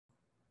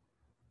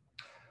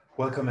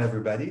Welcome,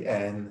 everybody,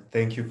 and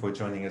thank you for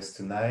joining us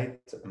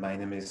tonight. My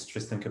name is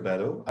Tristan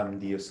Cabello. I'm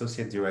the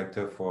Associate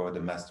Director for the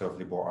Master of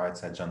Liberal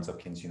Arts at Johns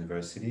Hopkins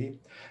University,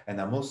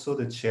 and I'm also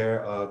the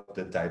chair of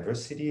the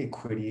Diversity,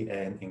 Equity,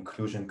 and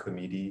Inclusion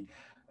Committee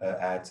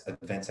at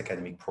Advanced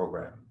Academic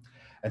Program.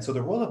 And so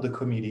the role of the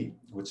committee,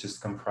 which is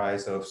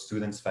comprised of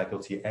students,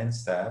 faculty, and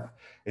staff,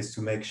 is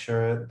to make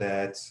sure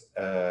that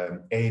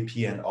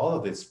AAP and all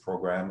of its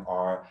programs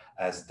are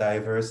as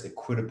diverse,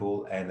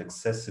 equitable, and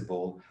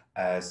accessible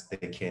as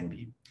they can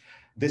be.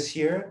 This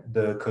year,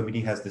 the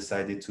committee has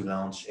decided to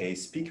launch a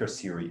speaker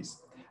series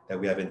that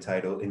we have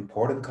entitled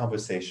Important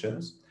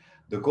Conversations.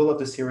 The goal of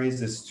the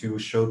series is to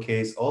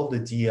showcase all the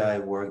DEI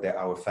work that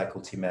our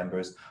faculty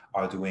members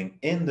are doing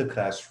in the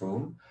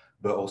classroom,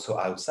 but also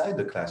outside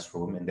the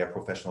classroom in their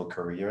professional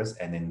careers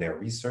and in their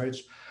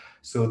research.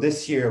 So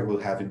this year,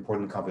 we'll have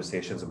important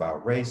conversations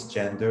about race,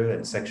 gender,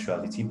 and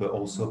sexuality, but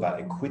also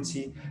about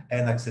equity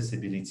and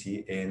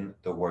accessibility in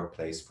the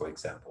workplace, for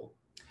example.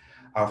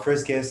 Our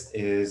first guest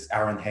is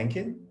Aaron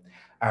Henkin.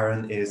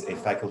 Aaron is a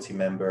faculty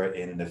member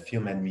in the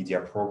Film and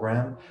Media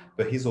program,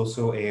 but he's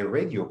also a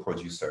radio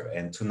producer.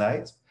 And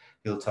tonight,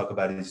 he'll talk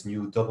about his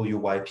new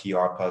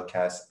WYPR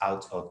podcast,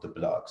 Out of the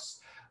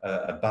Blocks,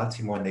 a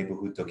Baltimore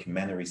neighborhood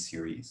documentary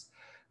series.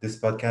 This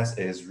podcast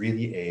is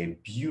really a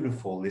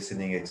beautiful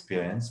listening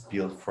experience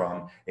built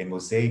from a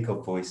mosaic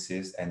of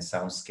voices and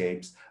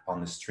soundscapes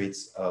on the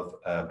streets of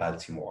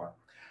Baltimore.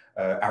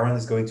 Aaron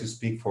is going to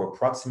speak for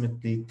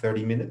approximately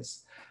 30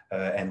 minutes.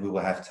 And we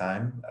will have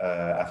time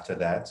after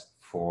that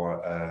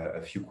for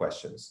a few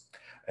questions.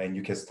 And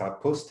you can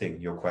start posting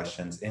your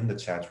questions in the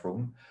chat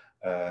room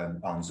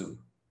on Zoom.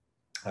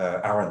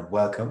 Aaron,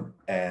 welcome,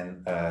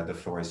 and the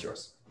floor is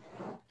yours.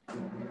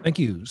 Thank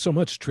you so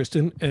much,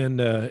 Tristan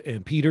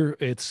and Peter.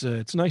 It's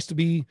nice to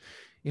be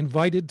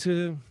invited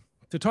to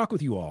talk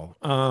with you all.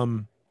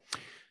 I'm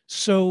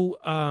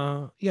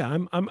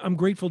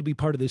grateful to be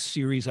part of this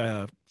series.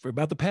 For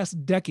about the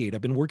past decade,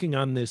 I've been working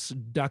on this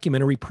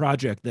documentary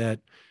project that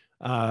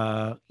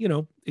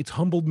it's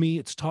humbled me.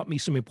 It's taught me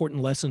some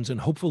important lessons, and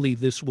hopefully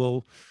this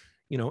will,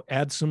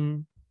 add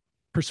some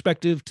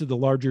perspective to the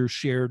larger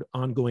shared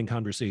ongoing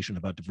conversation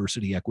about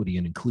diversity, equity,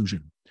 and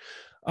inclusion.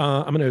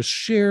 I'm going to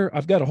share,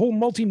 I've got a whole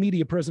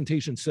multimedia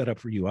presentation set up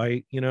for you.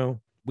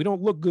 We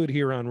don't look good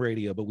here on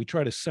radio, but we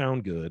try to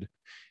sound good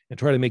and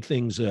try to make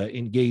things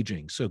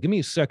engaging. So give me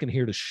a second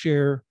here to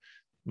share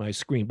my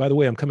screen. By the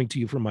way, I'm coming to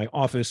you from my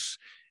office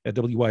at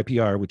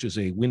WYPR, which is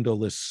a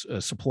windowless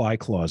supply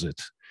closet.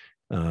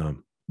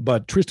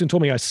 But Tristan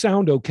told me I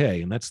sound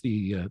okay, and that's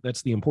the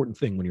important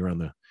thing when you're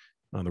on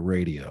the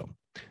radio.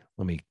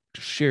 Let me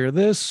share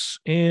this,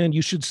 and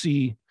you should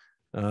see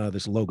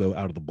this logo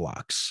Out of the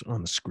Blocks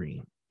on the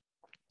screen.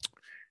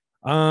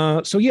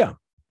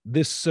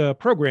 This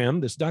program,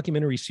 this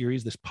documentary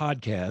series, this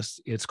podcast,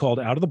 it's called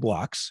Out of the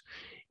Blocks.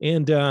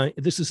 And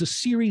this is a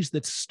series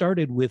that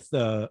started with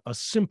a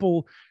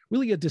simple,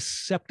 really a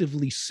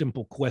deceptively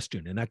simple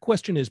question. And that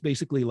question is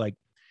basically like,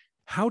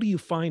 how do you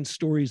find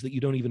stories that you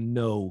don't even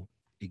know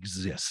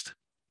exist?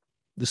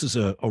 This is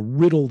a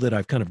riddle that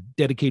I've kind of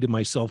dedicated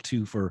myself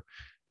to for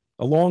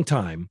a long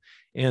time.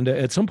 And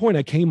at some point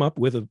I came up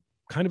with a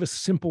kind of a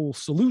simple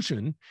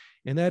solution,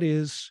 and that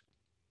is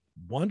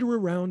wander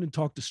around and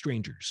talk to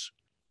strangers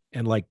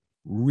and like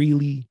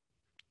really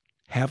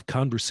have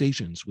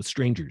conversations with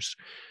strangers.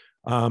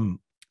 A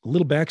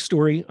little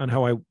backstory on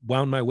how I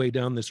wound my way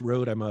down this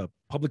road. I'm a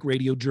public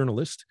radio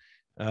journalist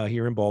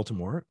here in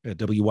Baltimore at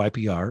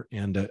WYPR.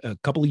 And a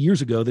couple of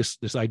years ago,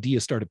 this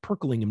idea started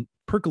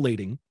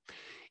percolating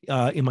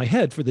in my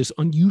head for this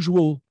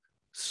unusual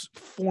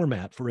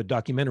format for a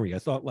documentary. I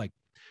thought, like,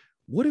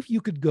 what if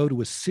you could go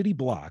to a city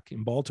block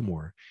in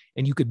Baltimore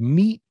and you could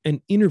meet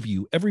and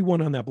interview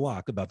everyone on that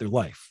block about their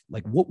life?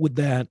 Like, what would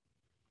that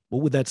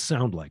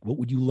sound like? What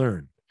would you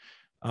learn?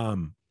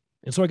 And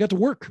so I got to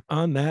work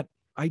on that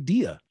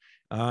idea.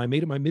 I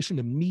made it my mission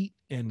to meet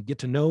and get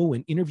to know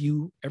and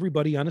interview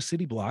everybody on a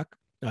city block.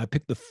 I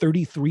picked the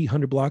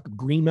 3300 block of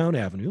Greenmount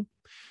Avenue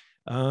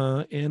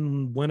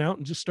and went out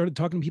and just started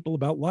talking to people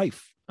about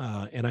life.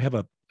 And I have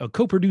a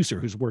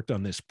co-producer who's worked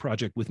on this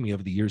project with me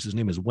over the years. His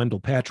name is Wendell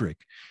Patrick,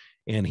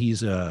 and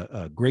he's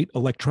a great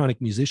electronic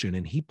musician.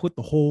 And he put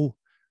the whole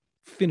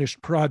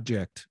finished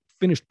product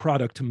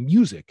to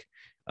music.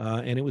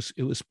 And it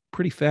was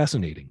pretty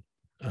fascinating.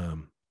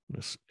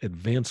 Let's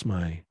advance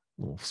my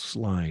little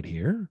slide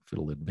here, if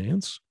it'll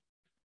advance.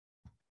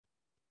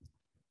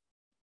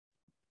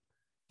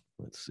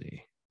 Let's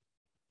see.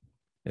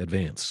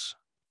 Advance.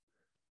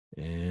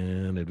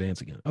 And advance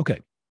again. Okay.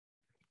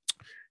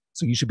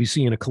 So you should be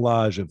seeing a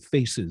collage of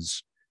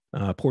faces,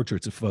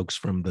 portraits of folks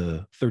from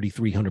the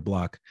 3300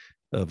 block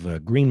of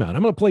Greenmount.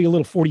 I'm going to play a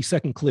little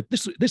 40-second clip.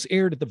 This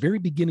aired at the very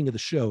beginning of the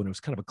show, and it was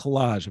kind of a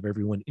collage of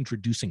everyone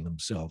introducing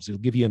themselves. It'll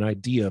give you an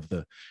idea of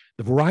the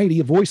variety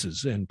of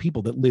voices and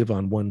people that live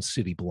on one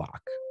city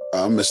block.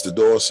 I'm Mr.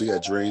 Dorsey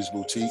at Dreams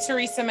Boutique.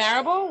 Teresa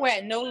Marable, we're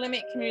at No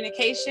Limit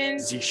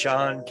Communications.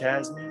 Zishan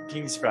Kazmi,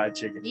 King's Fried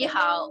Chicken.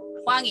 Yihao,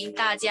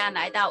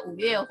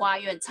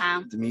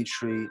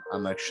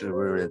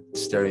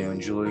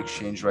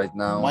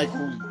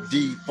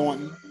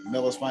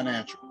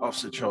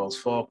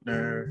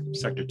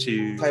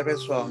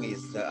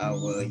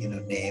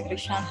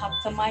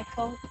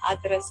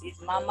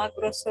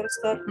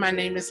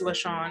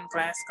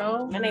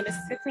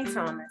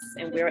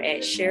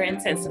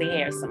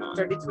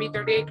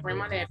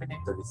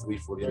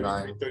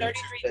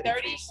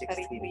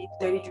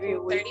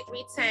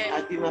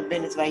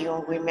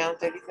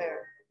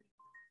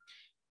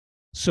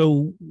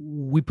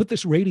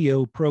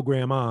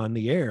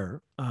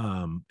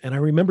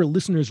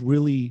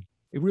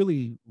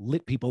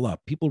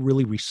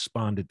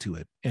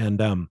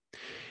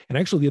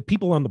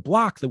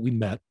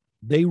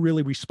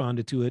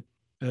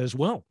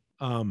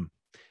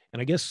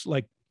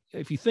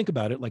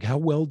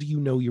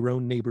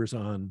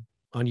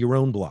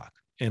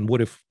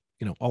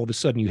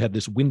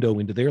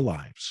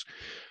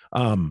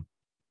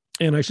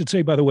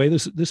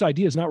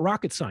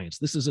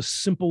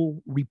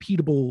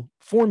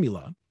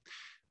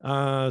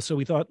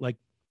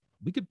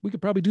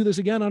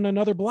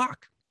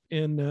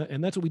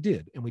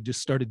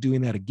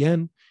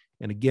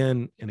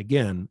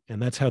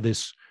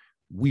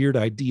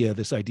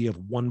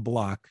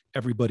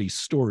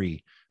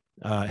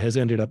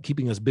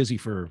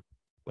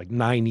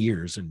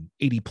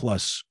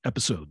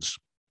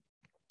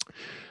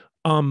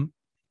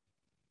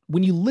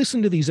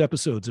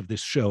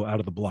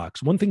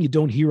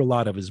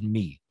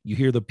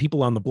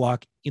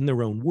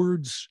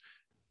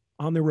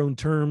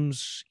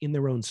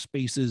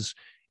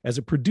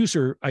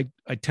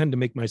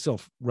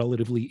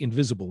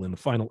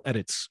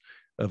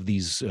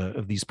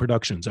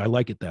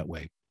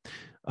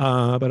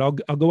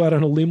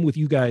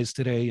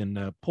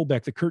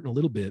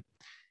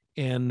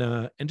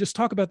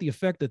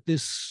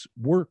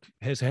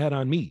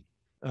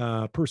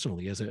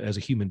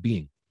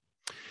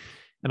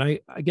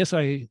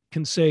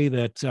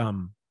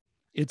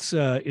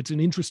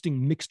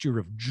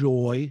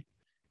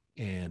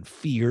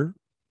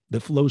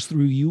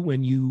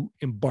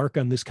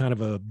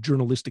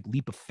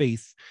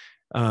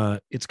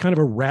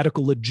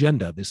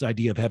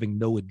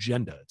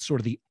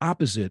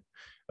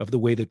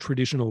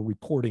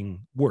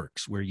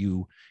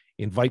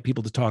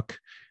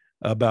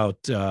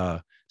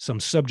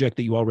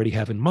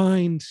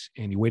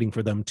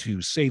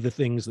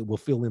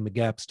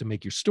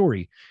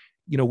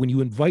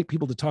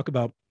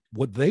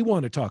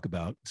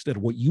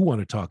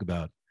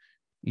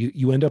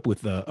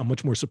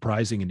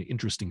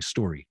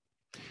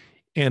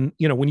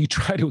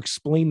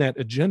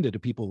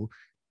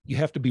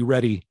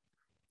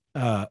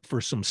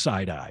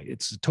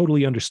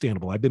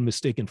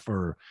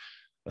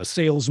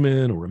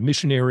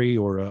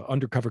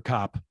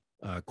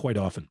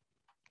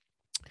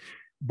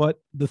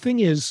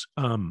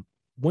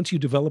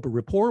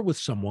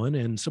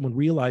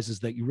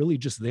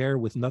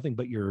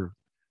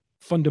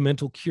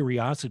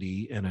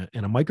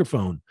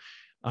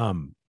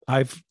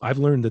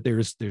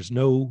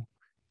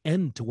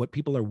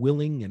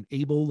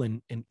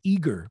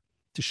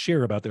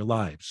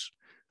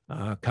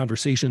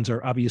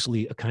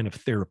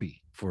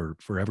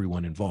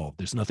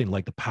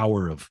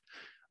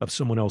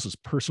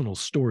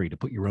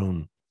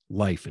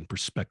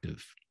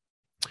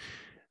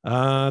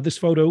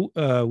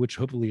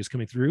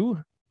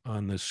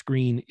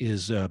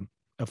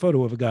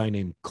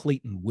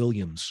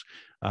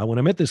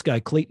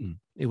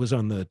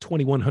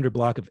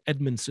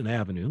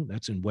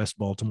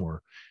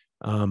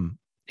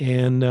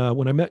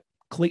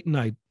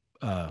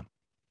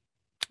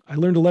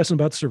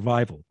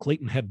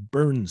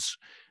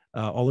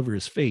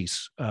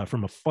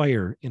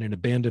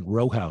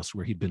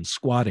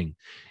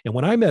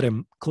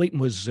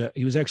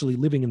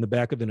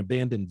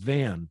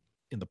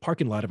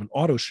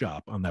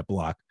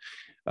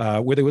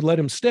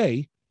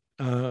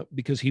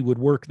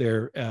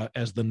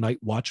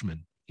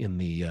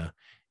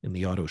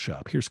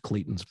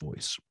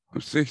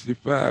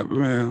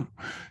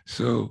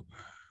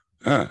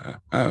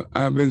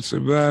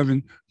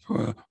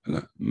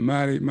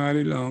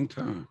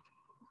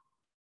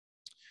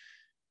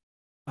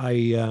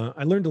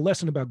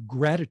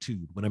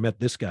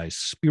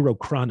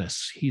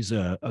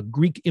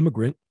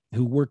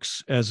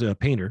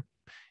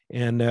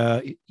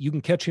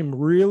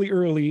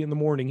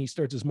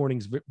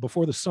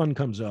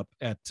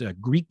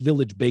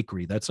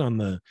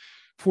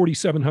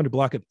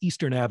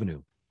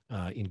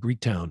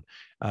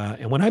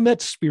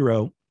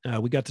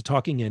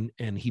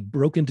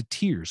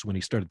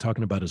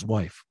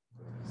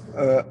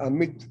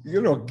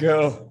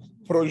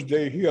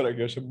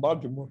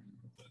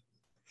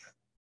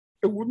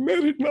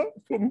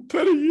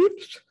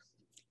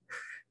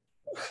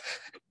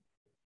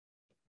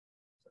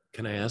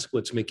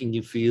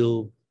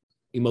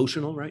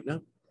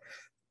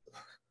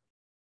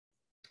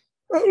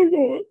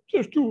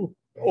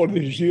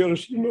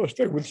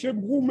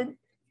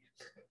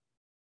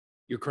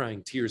 you're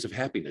crying tears of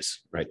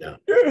happiness right now.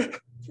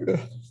 Yeah.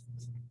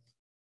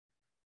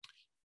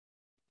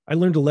 I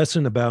learned a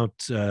lesson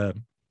about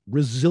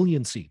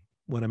resiliency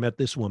when I met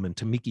this woman,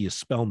 Tamikia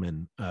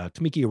Spellman.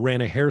 Tamikia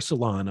ran a hair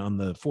salon on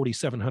the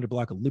 4700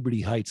 block of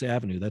Liberty Heights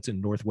Avenue. That's in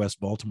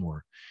Northwest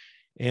Baltimore.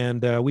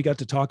 And we got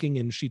to talking,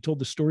 and she told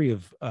the story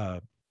of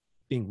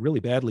being really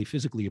badly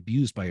physically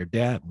abused by her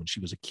dad when she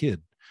was a kid.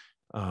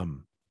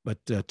 But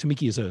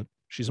Tamiki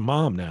she's a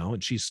mom now,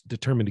 and she's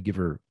determined to give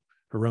her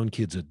own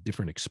kids a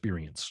different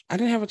experience. I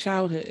didn't have a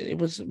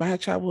childhood. My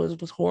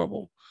childhood was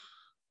horrible,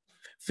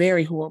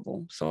 very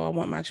horrible. So I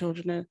want my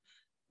children to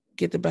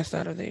get the best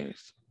out of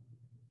theirs.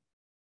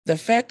 The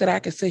fact that I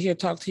can sit here,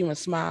 talk to you, and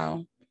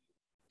smile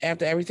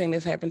after everything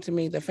that's happened to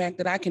me, the fact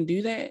that I can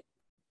do that,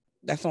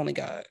 that's only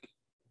God.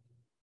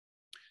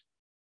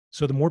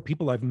 So the more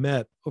people I've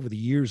met over the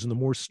years and the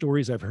more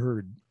stories I've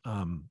heard,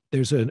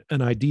 there's an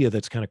idea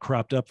that's kind of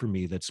cropped up for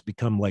me that's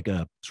become like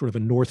a sort of a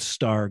North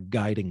Star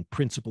guiding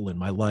principle in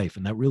my life.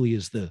 And that really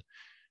is the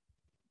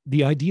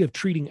idea of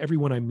treating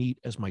everyone I meet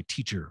as my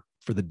teacher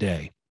for the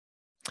day.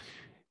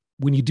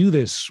 When you do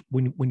this,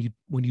 when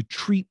you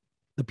treat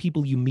the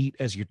people you meet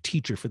as your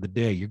teacher for the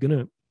day, you're going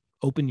to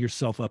open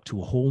yourself up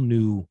to a whole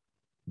new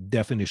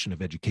definition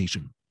of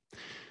education.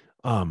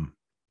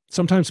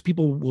 Sometimes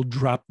people will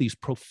drop these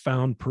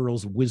profound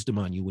pearls of wisdom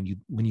on you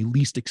when you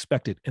least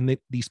expect it. And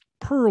these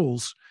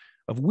pearls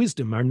of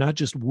wisdom are not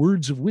just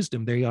words of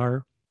wisdom. They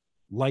are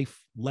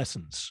life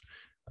lessons,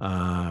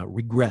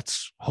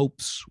 regrets,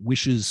 hopes,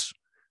 wishes,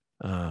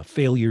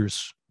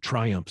 failures,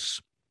 triumphs.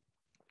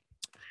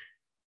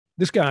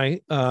 This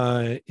guy,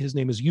 his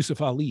name is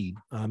Yusuf Ali.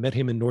 Met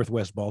him in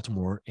Northwest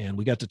Baltimore, and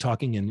we got to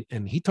talking,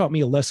 and he taught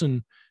me a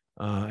lesson,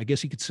 I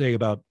guess you could say,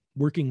 about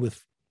working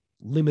with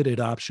limited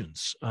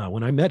options.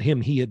 When I met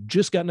him, he had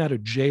just gotten out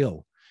of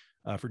jail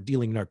for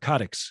dealing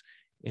narcotics,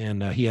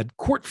 and he had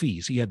court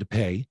fees he had to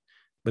pay,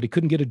 but he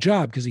couldn't get a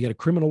job because he had a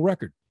criminal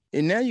record.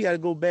 And now you got to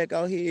go back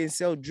out here and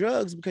sell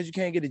drugs because you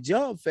can't get a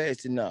job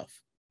fast enough.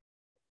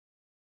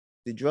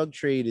 The drug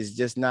trade is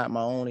just not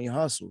my only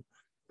hustle.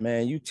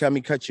 Man, you tell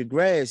me cut your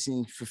grass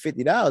and for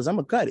 $50, I'm going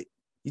to cut it.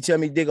 You tell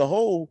me dig a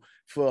hole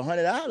for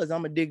 $100, I'm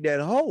going to dig that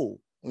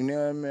hole. You know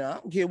what I mean? I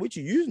don't care what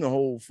you're using the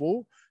hole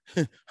for.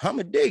 I'm going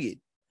to dig it.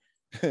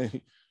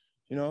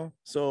 You know,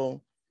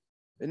 so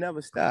it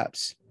never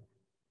stops.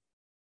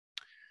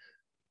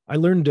 I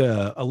learned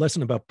a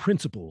lesson about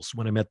principles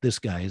when I met this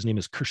guy. His name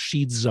is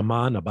Khurshid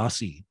Zaman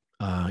Abbasi.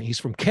 He's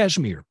from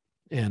Kashmir,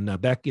 and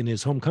back in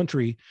his home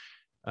country,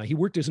 he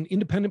worked as an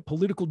independent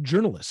political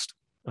journalist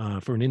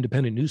for an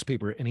independent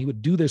newspaper, and he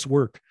would do this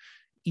work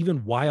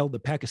even while the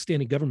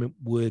Pakistani government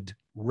would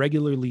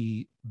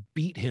regularly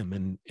beat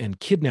him and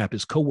kidnap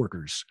his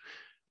coworkers.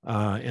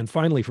 And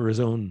finally, for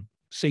his own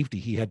safety,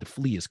 he had to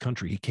flee his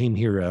country. He came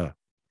here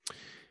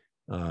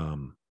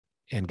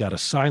and got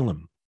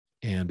asylum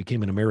and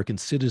became an American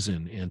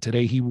citizen. And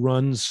today he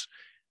runs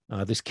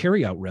this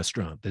carryout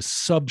restaurant, this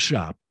sub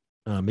shop,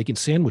 making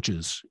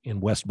sandwiches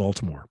in West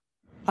Baltimore.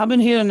 I've been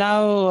here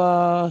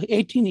now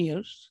 18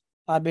 years.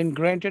 I've been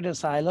granted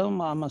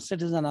asylum. I'm a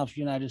citizen of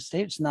the United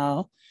States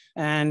now,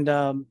 and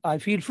I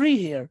feel free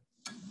here.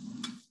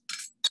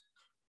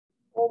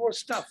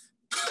 Overstuffed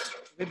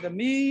with the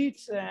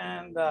meats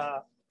and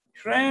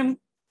shrimp.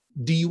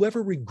 Do you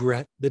ever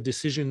regret the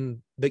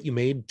decision that you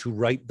made to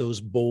write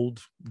those bold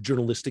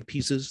journalistic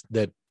pieces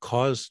that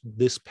caused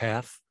this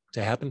path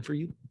to happen for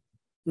you?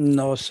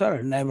 No,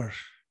 sir, never.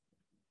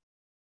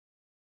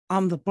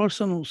 I'm the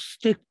person who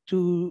stick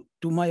to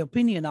my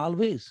opinion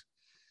always.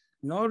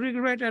 No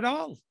regret at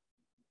all.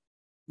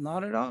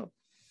 Not at all.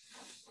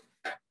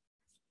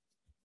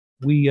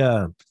 We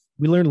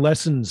learn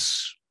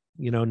lessons,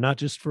 not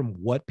just from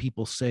what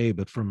people say,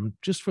 but from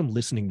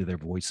listening to their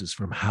voices,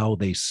 from how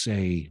they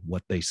say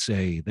what they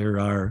say. There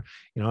are,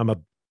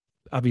 I'm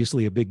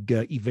obviously a big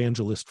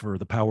evangelist for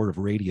the power of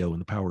radio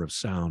and the power of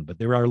sound, but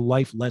there are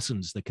life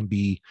lessons that can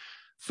be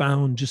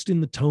found just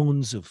in the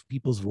tones of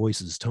people's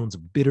voices, tones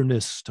of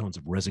bitterness, tones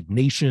of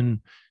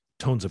resignation,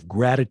 tones of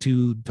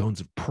gratitude, tones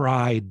of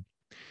pride.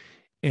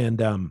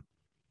 And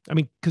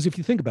because if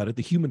you think about it,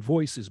 the human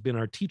voice has been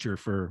our teacher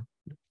for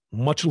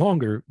much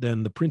longer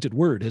than the printed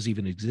word has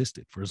even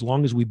existed. For as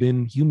long as we've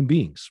been human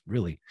beings,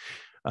 really,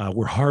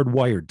 we're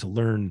hardwired to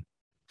learn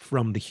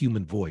from the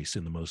human voice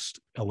in the most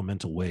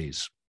elemental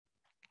ways.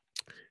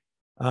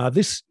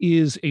 This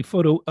is a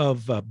photo of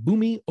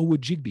Bumi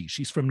Owojigbe.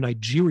 She's from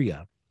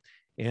Nigeria,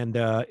 and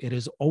it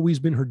has always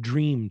been her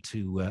dream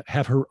to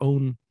have her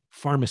own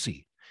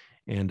pharmacy.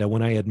 And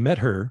when I had met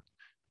her,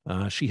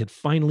 she had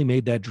finally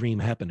made that dream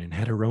happen and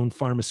had her own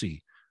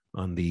pharmacy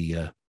on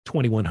the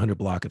 2100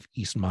 block of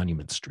East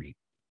Monument Street.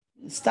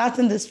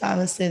 Starting this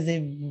pharmacy is a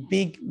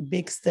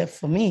big step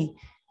for me,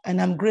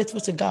 and I'm grateful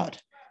to God.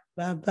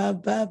 Ba, ba,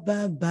 ba,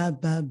 ba, ba,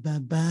 ba, ba,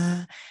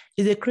 ba.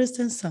 It's a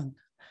Christian song.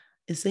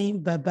 It's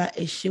saying, Baba,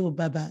 Eshu,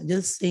 Baba.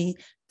 Just saying,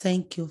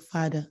 thank you,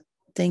 Father.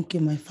 Thank you,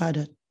 my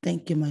Father.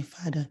 Thank you, my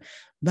Father.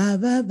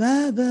 Baba,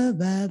 Baba,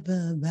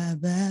 Baba,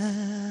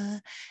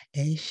 Baba,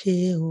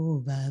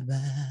 Eshu,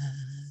 Baba.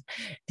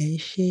 Ẹ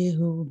ṣé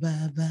o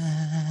bàbá,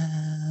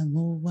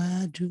 mo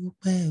wá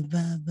dúpẹ́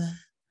bàbá.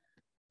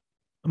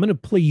 I'm going to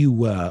play you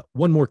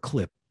one more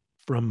clip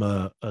from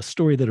a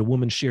story that a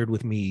woman shared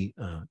with me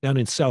down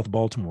in South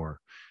Baltimore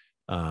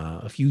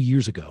a few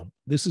years ago.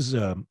 This is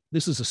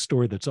a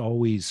story that's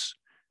always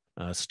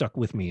stuck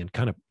with me and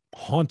kind of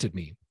haunted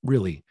me,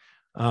 really,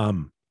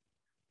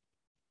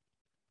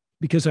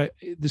 because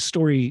this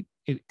story,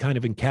 it kind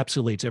of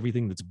encapsulates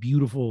everything that's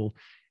beautiful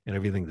and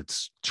everything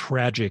that's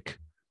tragic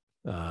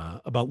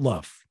about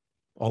love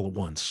all at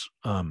once.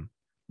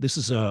 This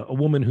is a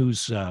woman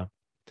who's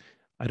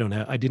I don't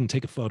know. I didn't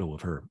take a photo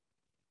of her,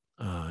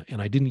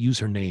 and I didn't use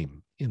her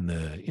name in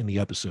the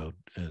episode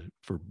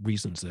for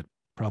reasons that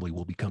probably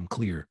will become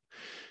clear.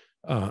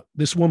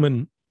 This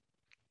woman,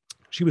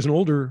 she was an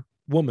older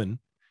woman,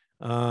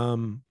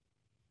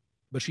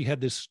 but she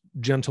had this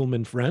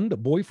gentleman friend, a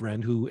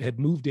boyfriend, who had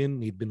moved in.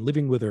 He'd been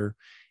living with her,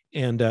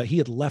 and he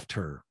had left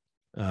her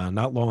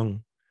not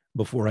long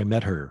before I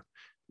met her.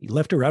 He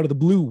left her out of the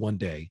blue one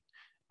day,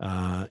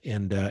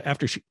 and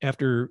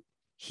after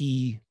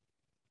he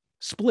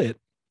split,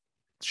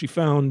 she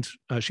found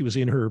she was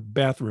in her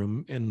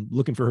bathroom and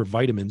looking for her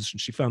vitamins, and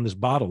she found this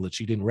bottle that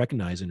she didn't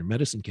recognize in her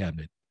medicine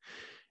cabinet,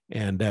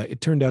 and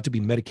it turned out to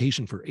be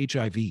medication for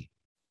HIV.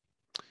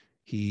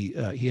 He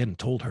hadn't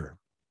told her,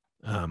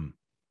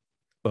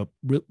 but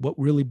what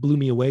really blew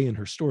me away in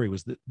her story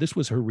was that this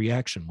was her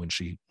reaction when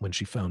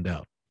she found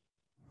out.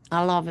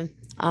 I love him.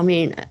 I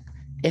mean,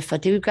 if I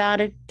do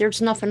got it,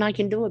 there's nothing I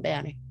can do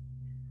about it.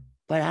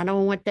 But I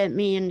don't want that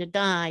man to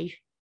die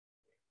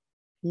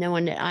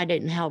knowing that I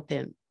didn't help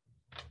him.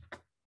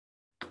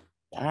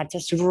 I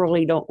just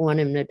really don't want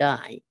him to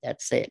die.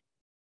 That's it.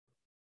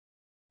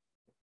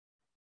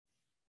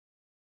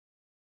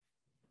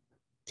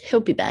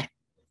 He'll be back.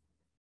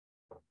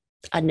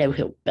 I know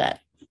he'll be back.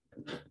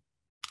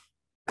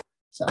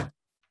 So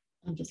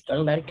I'm just going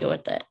to let it go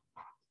at that.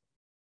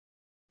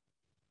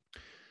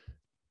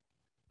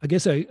 I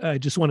guess I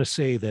just want to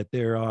say that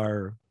there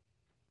are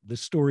the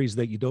stories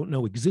that you don't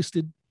know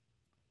existed,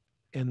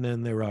 and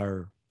then there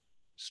are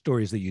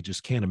stories that you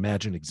just can't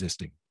imagine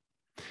existing.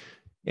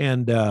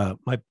 And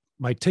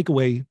my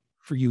takeaway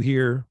for you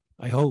here,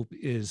 I hope,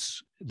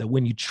 is that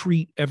when you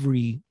treat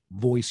every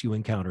voice you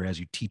encounter as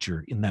your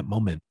teacher in that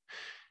moment,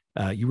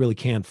 you really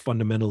can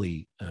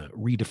fundamentally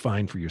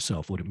redefine for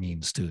yourself what it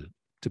means to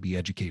be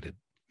educated.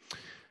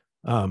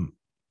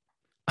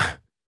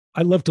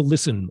 I love to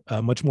listen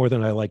much more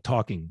than I like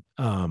talking.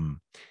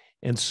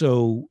 And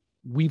so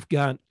we've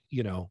got,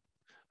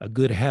 a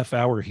good half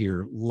hour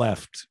here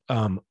left.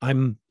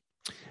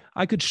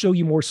 I could show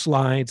you more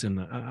slides, and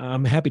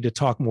I'm happy to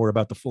talk more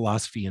about the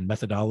philosophy and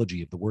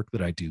methodology of the work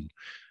that I do.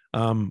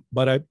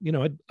 But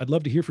I'd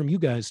love to hear from you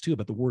guys too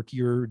about the work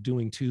you're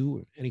doing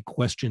too. Any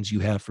questions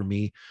you have for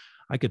me?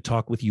 I could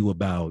talk with you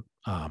about,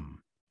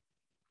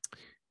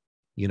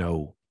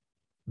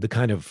 the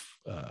kind of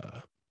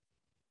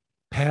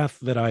path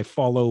that I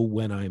follow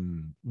when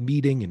I'm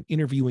meeting and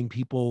interviewing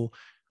people.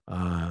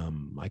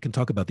 I can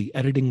talk about the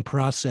editing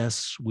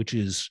process, which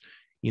is,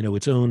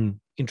 its own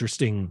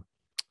interesting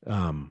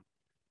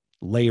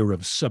layer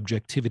of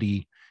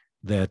subjectivity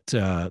that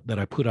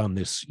I put on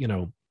this,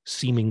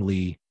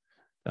 seemingly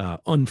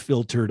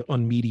unfiltered,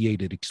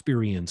 unmediated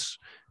experience.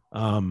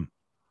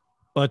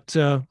 But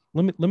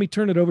let me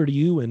turn it over to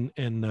you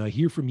and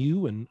hear from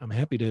you. And I'm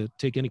happy to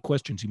take any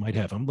questions you might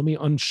have. Let me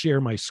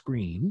unshare my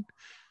screen.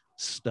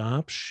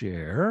 Stop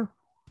share.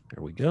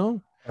 There we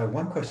go.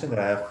 One question that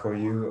I have for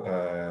you,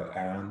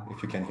 Aaron,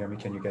 if you can hear me,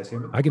 can you guys hear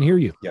me? I can hear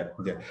you. Yeah.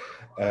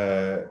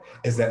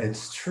 Is that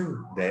it's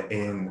true that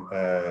in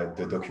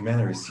the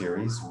documentary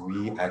series,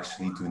 we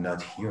actually do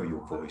not hear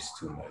your voice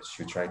too much.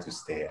 You try to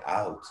stay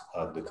out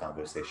of the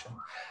conversation.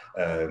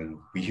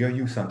 We hear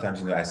you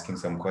sometimes, asking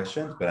some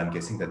questions, but I'm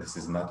guessing that this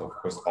is not, of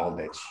course, all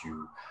that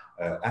you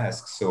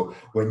ask. So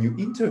when you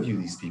interview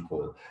these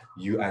people,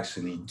 you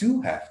actually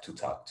do have to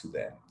talk to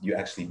them. You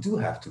actually do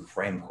have to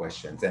frame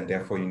questions and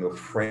therefore,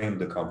 frame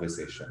the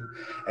conversation.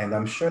 And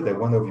I'm sure that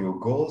one of your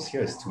goals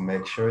here is to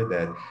make sure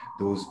that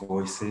those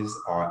voices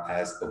are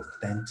as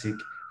authentic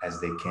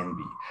as they can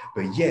be.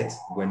 But yet,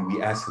 when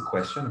we ask a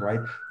question,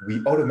 right,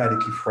 we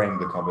automatically frame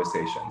the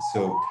conversation.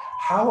 So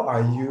how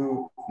are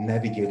you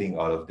navigating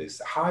all of this?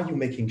 How are you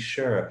making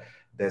sure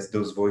that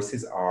those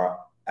voices are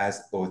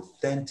as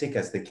authentic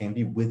as they can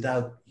be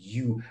without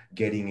you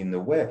getting in the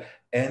way?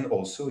 And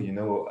also,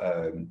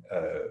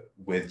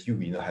 with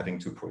you, having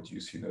to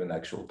produce, an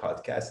actual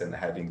podcast and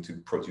having to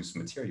produce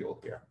material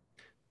here.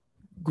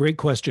 Great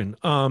question.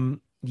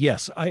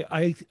 Yes,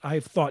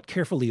 I've thought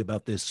carefully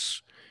about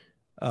this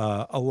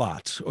a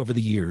lot over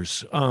the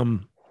years.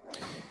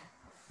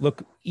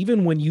 Look,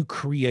 even when you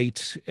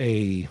create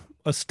a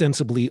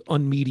ostensibly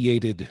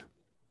unmediated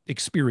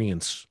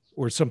experience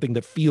or something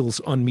that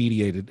feels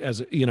unmediated, as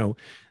in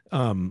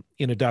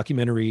a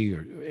documentary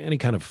or any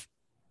kind of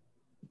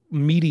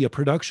media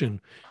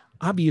production,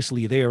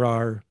 obviously there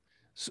are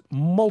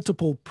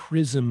multiple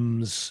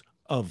prisms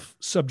of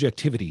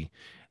subjectivity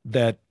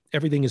that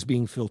everything is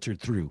being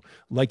filtered through.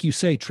 Like you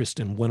say,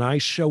 Tristan, when I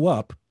show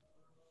up,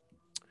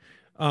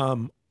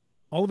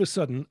 all of a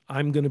sudden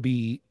I'm going to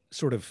be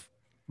sort of,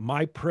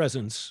 my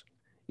presence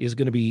is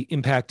going to be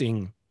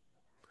impacting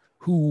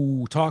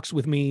who talks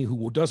with me,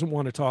 who doesn't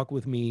want to talk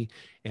with me.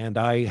 And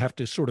I have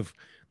to sort of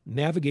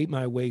navigate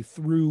my way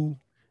through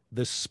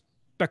the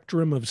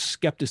spectrum of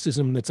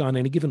skepticism that's on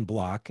any given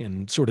block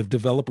and sort of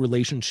develop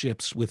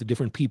relationships with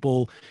different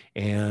people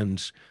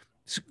and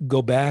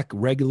go back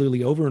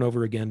regularly over and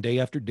over again, day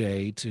after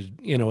day, to,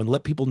 you know, and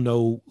let people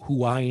know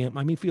who I am.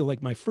 I mean, feel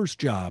like my first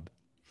job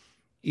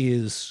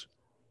is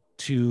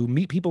to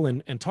meet people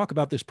and talk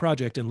about this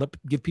project and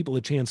give people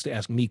a chance to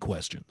ask me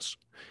questions.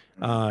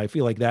 I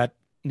feel like that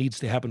needs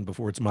to happen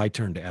before it's my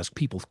turn to ask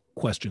people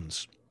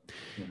questions.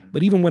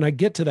 But even when I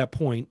get to that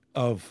point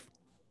of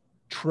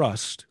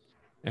trust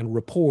and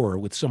rapport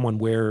with someone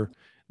where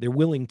they're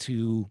willing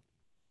to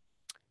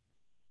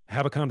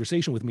have a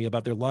conversation with me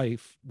about their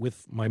life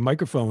with my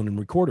microphone and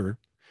recorder,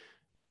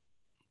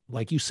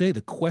 like you say,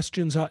 the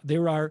questions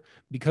there are,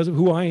 because of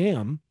who I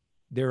am,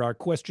 there are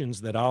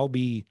questions that I'll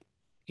be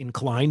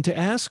inclined to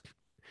ask,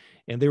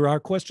 and there are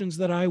questions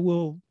that I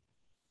will,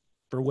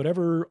 for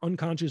whatever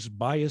unconscious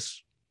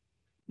bias,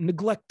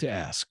 neglect to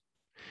ask.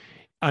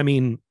 I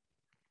mean,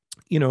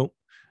 you know,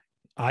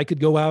 I could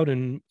go out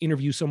and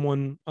interview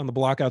someone on the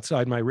block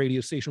outside my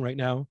radio station right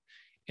now,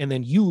 and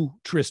then you,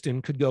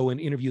 Tristan, could go and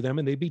interview them,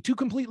 and they'd be two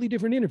completely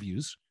different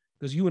interviews,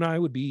 because you and I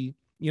would be,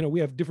 you know,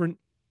 we have different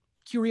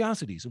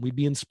curiosities and we'd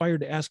be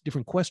inspired to ask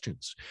different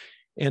questions.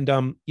 And,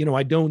 you know,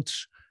 I don't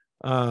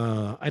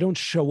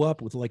show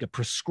up with like a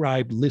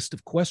prescribed list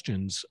of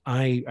questions.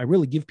 I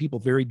really give people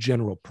very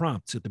general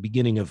prompts at the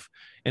beginning of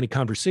any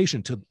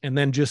conversation and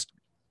then just,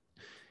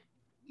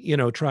 you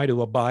know, try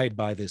to abide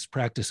by this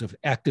practice of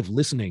active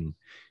listening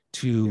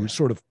to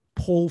sort of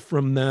pull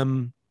from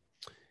them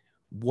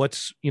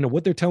what's, you know,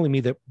 what they're telling me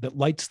that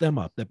lights them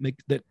up,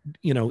 that,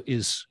 you know,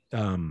 is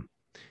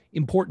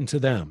important to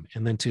them.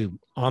 And then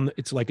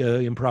it's like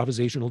a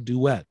improvisational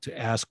duet to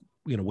ask,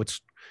 you know,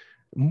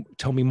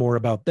 tell me more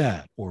about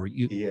that. Or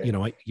you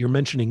know, you're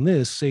mentioning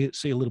this, say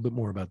a little bit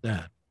more about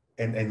that.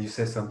 And you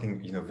said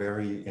something, you know,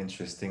 very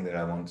interesting that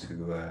I want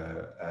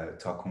to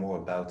talk more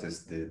about,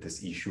 is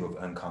this issue of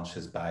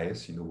unconscious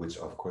bias, you know, which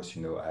of course,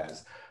 you know,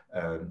 as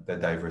the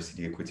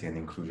Diversity, Equity, and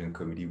Inclusion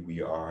Committee,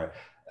 we are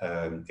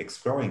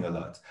exploring a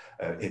lot.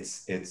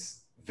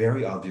 It's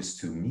very obvious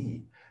to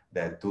me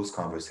that those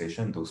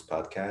conversations, those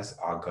podcasts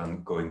are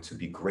going to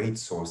be great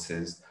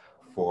sources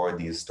for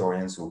the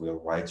historians who will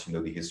write, you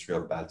know, the history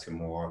of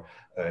Baltimore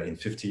in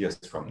 50 years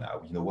from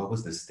now. You know, what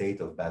was the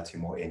state of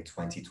Baltimore in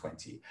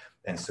 2020?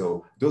 And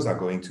so those are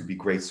going to be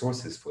great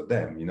sources for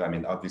them. You know, I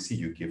mean, obviously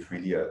you give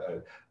really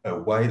a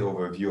wide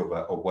overview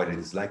of what it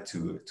is like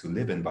to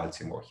live in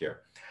Baltimore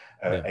here.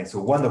 And so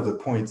one of the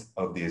points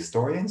of the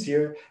historians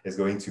here is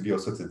going to be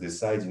also to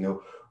decide, you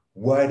know,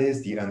 what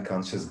is the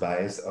unconscious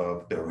bias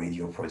of the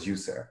radio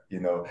producer, you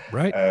know?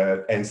 Right.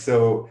 And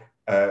so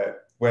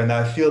when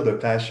I feel the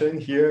passion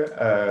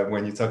here,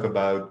 when you talk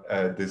about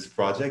this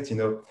project, you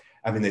know,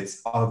 I mean,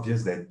 it's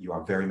obvious that you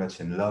are very much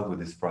in love with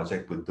this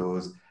project, with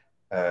those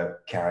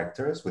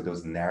characters, with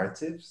those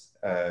narratives.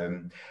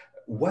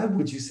 What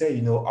would you say,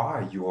 you know,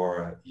 are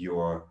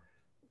your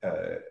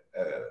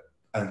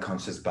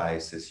unconscious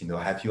biases? You know,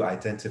 have you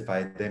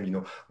identified them? You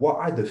know, what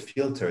are the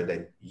filter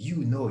that you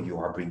know you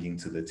are bringing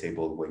to the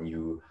table when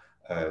you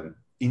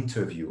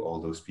interview all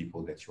those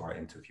people that you are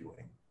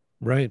interviewing?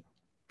 Right.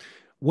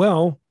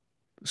 Well,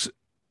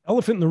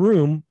 elephant in the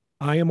room,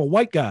 I am a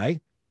white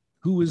guy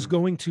who is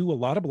going to a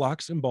lot of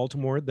blocks in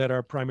Baltimore that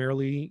are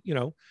primarily, you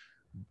know,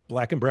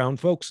 Black and brown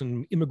folks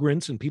and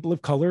immigrants and people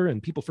of color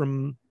and people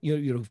from,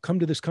 you know, have come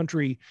to this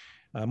country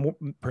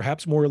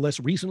perhaps more or less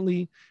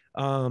recently.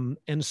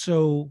 And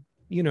so,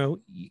 you know,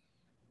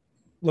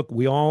 look,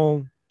 we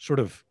all sort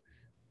of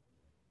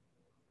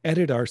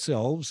edit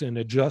ourselves and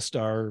adjust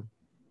our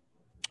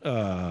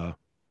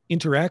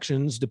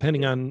interactions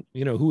depending on,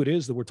 you know, who it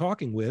is that we're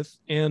talking with.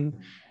 And,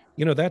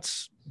 you know,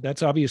 that's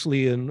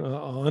obviously an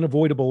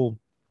unavoidable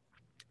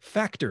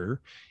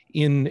factor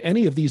in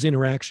any of these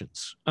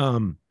interactions.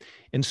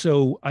 And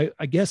so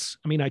I guess,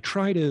 I mean,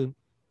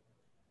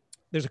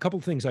 there's a couple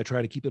of things I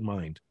try to keep in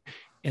mind.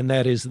 And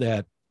that is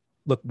that,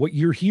 look, what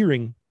you're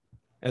hearing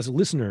as a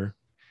listener,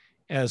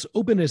 as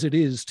open as it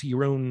is to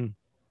your own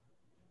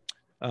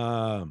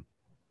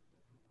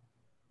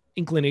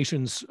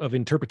inclinations of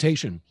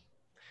interpretation,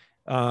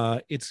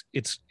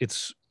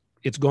 it's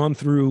gone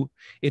through,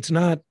 it's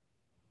not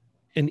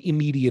an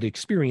immediate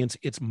experience.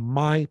 It's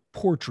my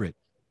portrait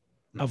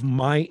of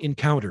my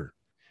encounter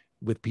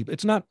with people.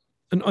 It's not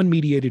an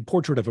unmediated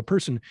portrait of a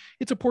person.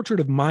 It's a portrait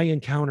of my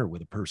encounter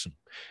with a person.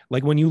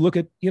 Like when you look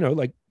at, you know,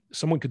 like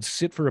someone could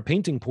sit for a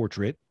painting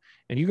portrait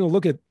and you're going to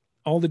look at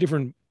all the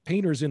different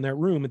painters in that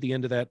room at the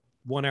end of that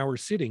 1 hour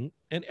sitting,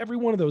 and every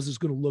one of those is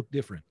going to look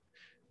different.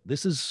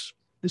 This is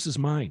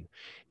mine.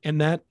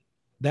 And that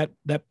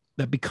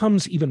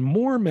becomes even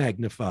more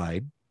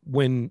magnified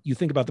when you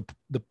think about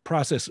the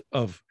process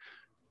of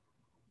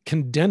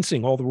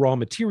condensing all the raw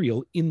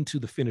material into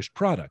the finished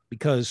product,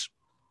 because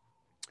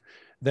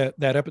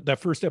that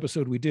first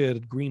episode we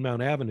did, Green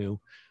Mountain Avenue,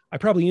 I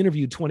probably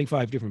interviewed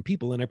 25 different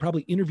people, and I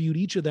probably interviewed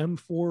each of them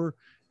for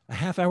a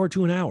half hour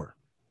to an hour.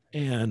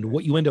 And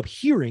what you end up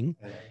hearing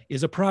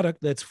is a product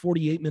that's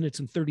 48 minutes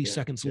and 30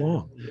 seconds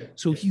long.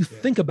 So if you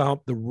think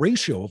about the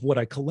ratio of what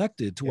I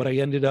collected to what I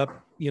ended up,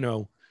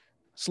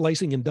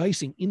 slicing and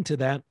dicing into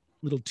that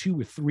little 2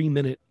 or 3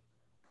 minute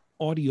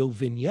audio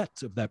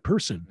vignettes of that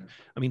person.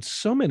 I mean,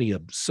 so many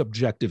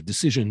subjective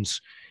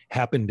decisions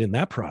happened in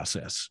that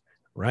process,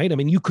 right? I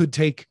mean, you could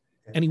take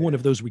any one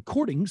of those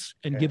recordings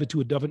and give it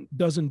to a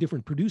dozen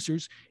different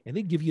producers, and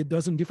they'd give you a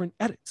dozen different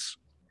edits.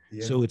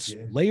 So it's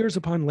layers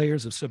upon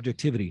layers of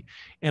subjectivity.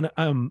 And,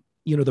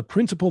 the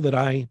principle that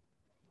I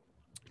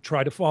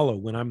try to follow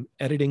when I'm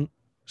editing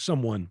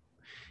someone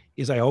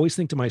is I always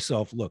think to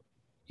myself, look,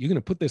 you're going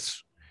to put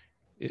this,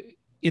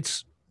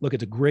 it's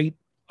a great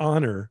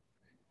honor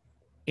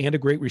and a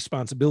great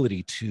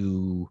responsibility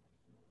to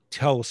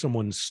tell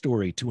someone's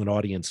story to an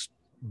audience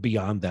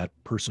beyond that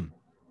person.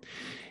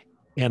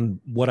 And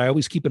what I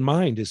always keep in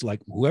mind is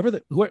like,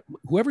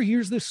 whoever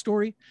hears this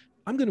story,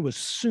 I'm going to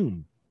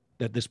assume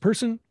that this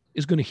person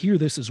is going to hear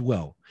this as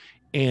well.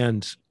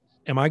 And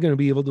am I going to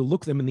be able to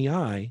look them in the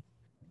eye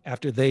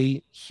after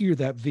they hear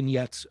that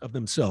vignette of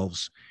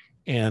themselves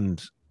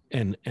and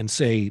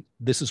say,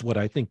 this is what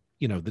I think,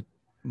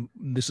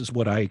 this is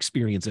what I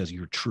experience as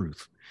your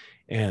truth,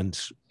 and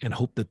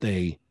hope that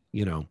they,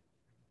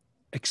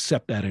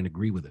 accept that and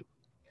agree with it.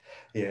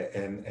 Yeah,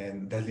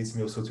 and that leads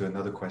me also to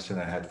another question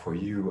I had for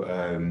you.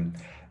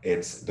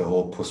 It's the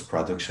whole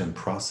post-production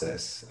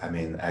process. I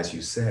mean, as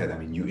you said, I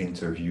mean, you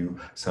interview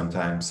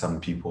sometimes some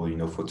people,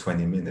 for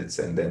 20 minutes,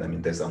 and then, I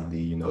mean, there's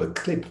only, a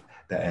clip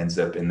that ends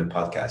up in the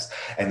podcast.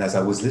 And as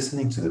I was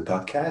listening to the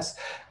podcast,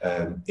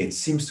 it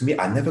seems to me,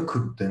 I never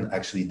could then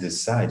actually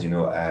decide,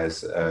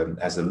 as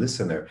a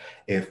listener,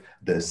 if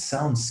the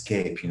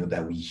soundscape,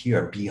 that we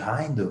hear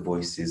behind the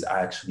voices are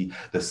actually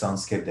the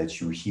soundscape that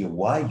you hear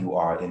while you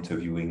are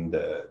interviewing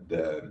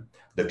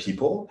the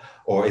people,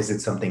 or is it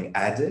something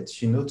added,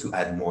 to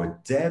add more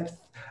depth,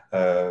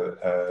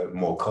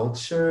 more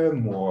culture,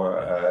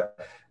 more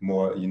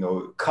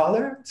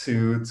color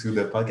to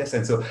the podcast.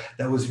 And so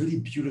that was really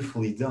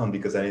beautifully done,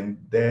 because I mean,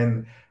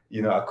 then,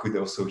 I could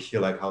also hear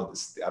like how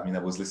this, I mean, I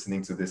was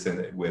listening to this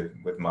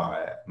with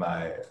my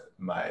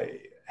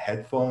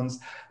headphones.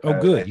 Oh,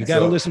 good. You got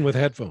to listen with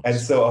headphones. And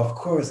so, of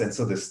course, and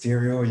so the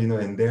stereo,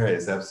 in there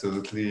is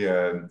absolutely,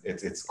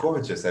 it's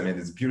gorgeous. I mean,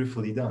 it's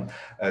beautifully done.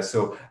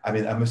 So, I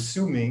mean, I'm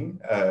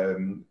assuming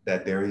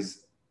that there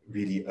is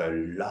really a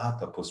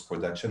lot of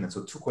post-production. And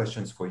so 2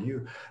 questions for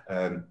you.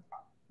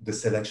 The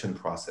selection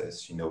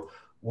process,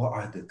 what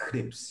are the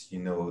clips,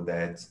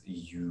 that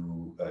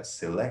you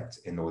select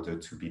in order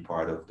to be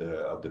part of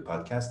the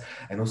podcast?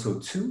 And also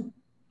 2,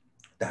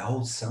 the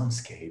whole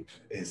soundscape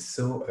is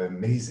so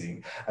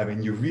amazing. I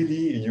mean, you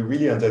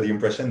really under the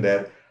impression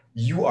that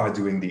you are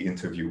doing the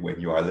interview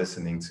when you are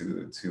listening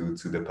to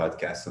the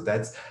podcast. So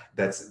that's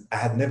I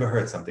had never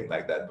heard something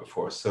like that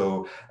before.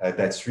 So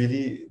that's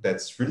really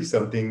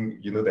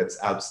something,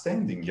 that's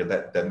outstanding.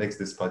 That makes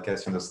this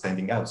podcast,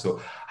 standing out.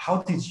 So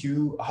what is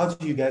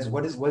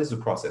the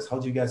process? How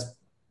do you guys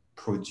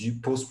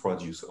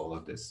post-produce all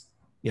of this?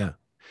 Yeah.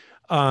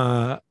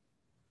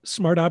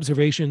 Smart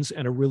observations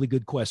and a really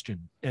good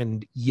question.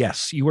 And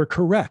yes, you are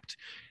correct.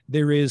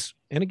 There is,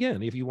 and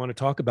again, if you want to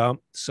talk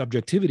about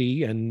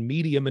subjectivity and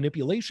media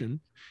manipulation,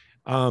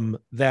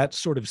 that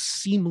sort of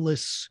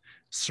seamless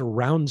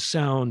surround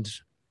sound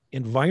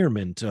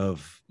environment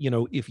of,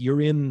 if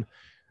you're in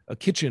a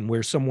kitchen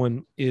where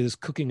someone is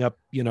cooking up,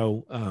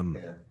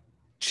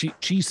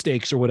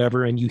 cheesesteaks or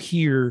whatever, and you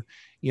hear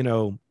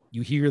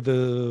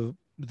the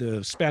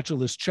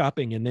spatula's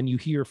chopping, and then you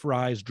hear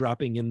fries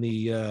dropping in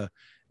the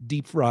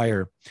deep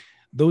fryer.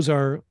 Those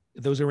are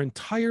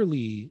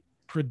entirely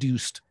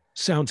produced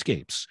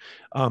soundscapes.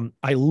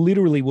 I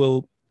literally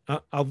will.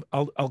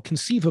 I'll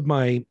conceive of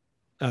my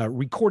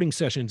recording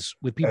sessions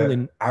with people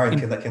Aaron,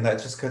 can I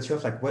just cut you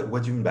off? Like,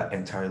 what do you mean by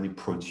entirely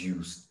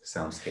produced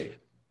soundscape?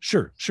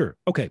 Sure.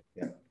 Okay.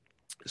 Yeah.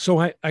 So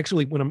I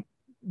actually, when I'm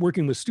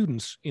working with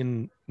students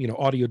in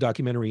audio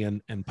documentary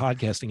and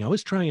podcasting, I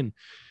always try and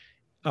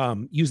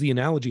use the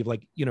analogy of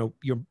like,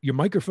 your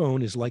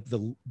microphone is like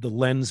the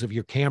lens of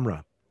your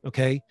camera.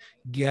 Okay.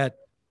 Get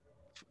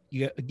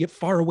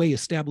far away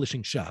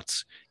establishing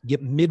shots,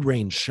 get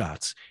mid-range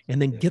shots,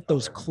 and then get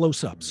those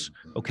close-ups.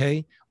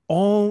 Okay.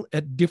 All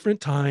at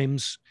different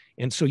times.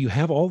 And so you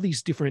have all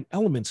these different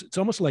elements. It's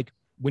almost like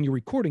when you're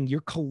recording,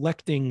 you're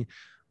collecting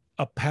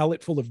a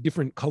palette full of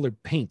different colored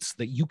paints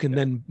that you can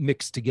then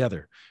mix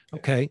together.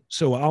 Okay.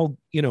 So I'll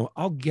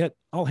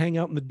hang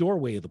out in the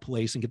doorway of the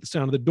place and get the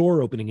sound of the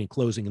door opening and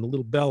closing and the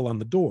little bell on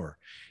the door.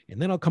 And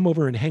then I'll come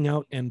over and hang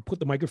out and put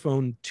the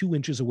microphone 2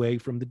 inches away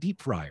from the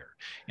deep fryer.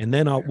 And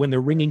then when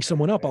they're ringing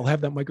someone up, I'll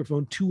have that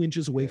microphone 2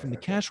 inches away from the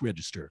cash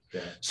register,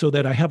 so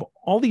that I have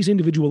all these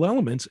individual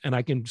elements and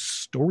I can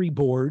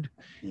storyboard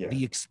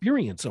the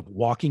experience of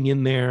walking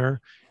in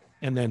there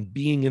and then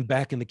being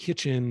back in the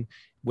kitchen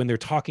when they're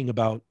talking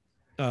about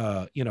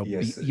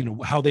Yes.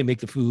 how they make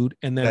the food.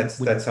 And then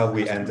that's how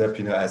we end up,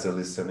 as a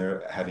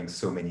listener, having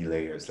so many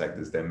layers like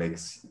this. That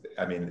makes,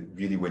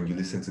 really, when you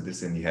listen to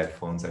this in the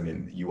headphones,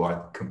 you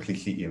are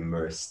completely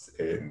immersed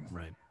in.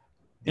 Right.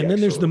 And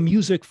then there's the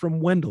music from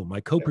Wendell, my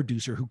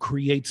co-producer, who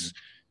creates,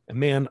 and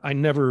man, I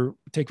never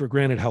take for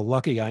granted how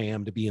lucky I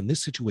am to be in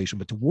this situation,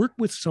 but to work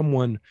with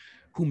someone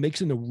who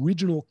makes an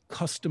original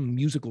custom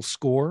musical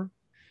score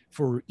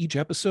for each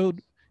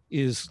episode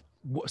is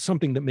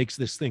something that makes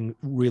this thing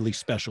really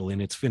special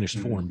in its finished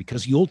form,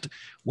 because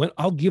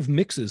I'll give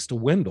mixes to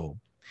Wendell,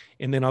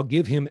 and then I'll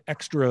give him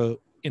extra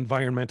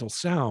environmental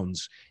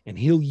sounds, and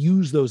he'll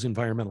use those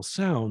environmental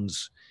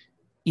sounds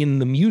in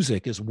the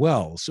music as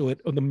well. So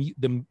the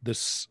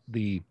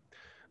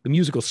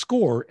musical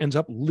score ends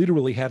up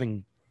literally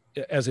having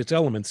as its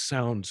elements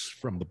sounds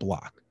from the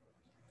block.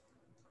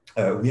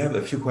 We have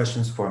a few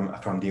questions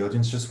from the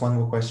audience. Just one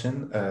more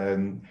question.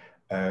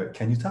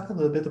 Can you talk a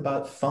little bit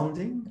about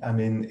funding?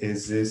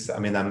 Is this?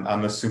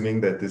 I'm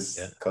assuming that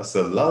this costs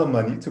a lot of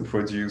money to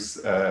produce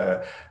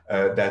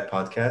that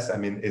podcast.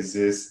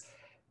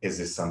 Is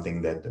this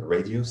something that the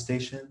radio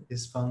station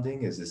is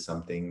funding? Is this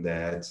something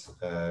that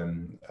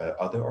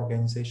other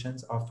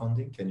organizations are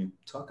funding? Can you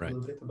talk a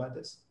little bit about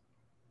this?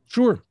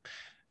 Sure.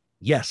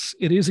 Yes,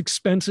 it is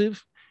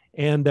expensive.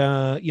 And,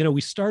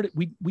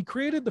 we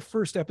created the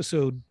first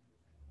episode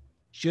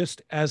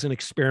just as an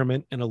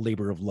experiment and a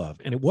labor of love.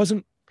 And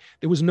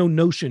there was no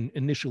notion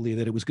initially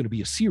that it was going to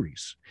be a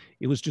series.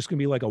 It was just going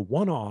to be like a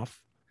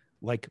one-off,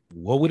 like,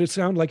 what would it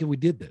sound like if we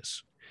did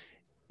this?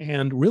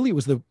 And really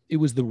it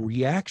was the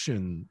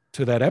reaction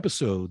to that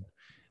episode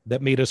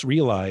that made us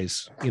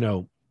realize,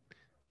 I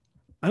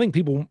think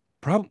people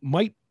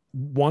might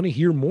want to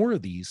hear more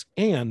of these.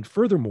 And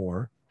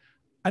furthermore,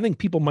 I think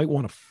people might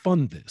want to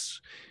fund this.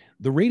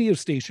 The radio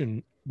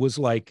station was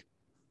like,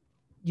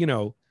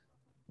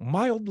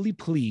 mildly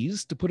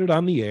pleased to put it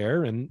on the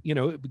air, and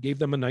it gave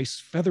them a nice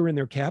feather in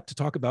their cap to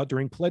talk about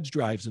during pledge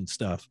drives and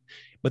stuff.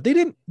 But they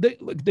don't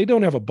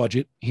have a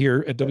budget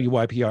here at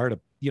WYPR to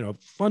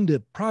fund a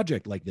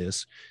project like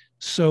this.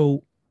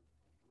 So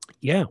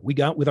we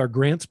got with our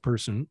grants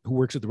person who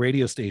works at the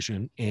radio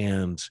station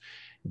and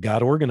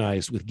got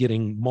organized with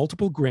getting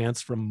multiple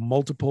grants from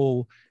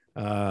multiple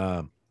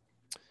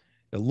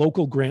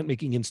local grant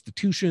making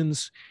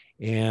institutions.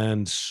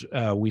 And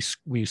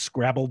we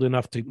scrabbled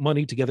enough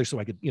money together so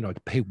I could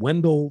pay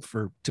Wendell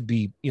to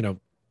be,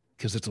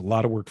 because it's a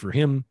lot of work for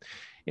him.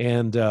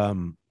 And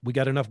we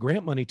got enough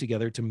grant money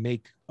together to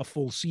make a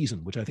full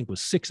season, which I think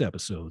was 6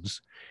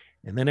 episodes.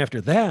 And then after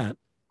that,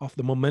 off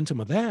the momentum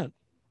of that,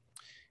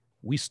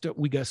 we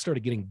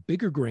started getting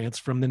bigger grants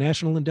from the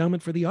National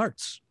Endowment for the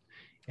Arts.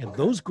 And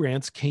those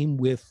grants came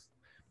with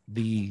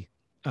the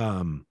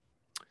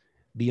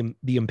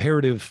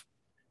imperative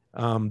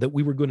that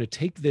we were going to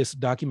take this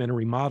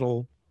documentary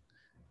model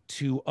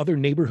to other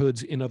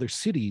neighborhoods in other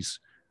cities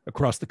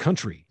across the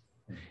country.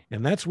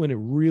 And that's when it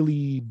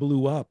really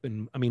blew up.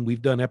 And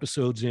we've done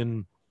episodes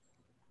in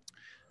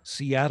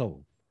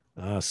Seattle,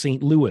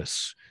 St.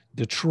 Louis,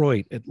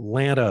 Detroit,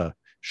 Atlanta,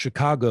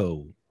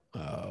 Chicago,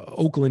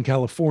 Oakland,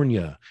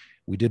 California.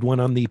 We did one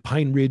on the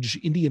Pine Ridge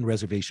Indian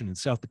Reservation in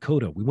South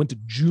Dakota. We went to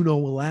Juneau,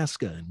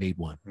 Alaska, and made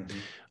one.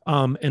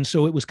 And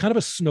so it was kind of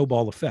a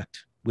snowball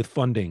effect with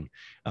funding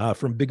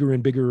from bigger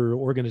and bigger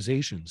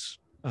organizations.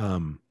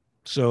 It's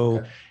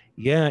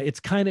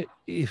kind of,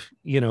 if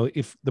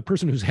the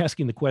person who's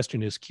asking the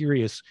question is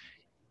curious,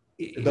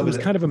 it was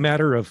kind of a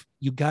matter of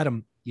you got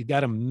to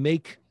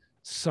make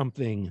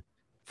something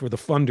for the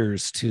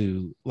funders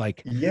to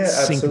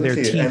sink their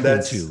teeth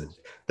into.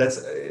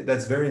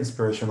 That's very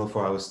inspirational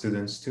for our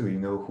students too,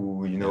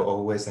 who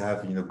always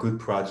have good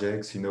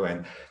projects, and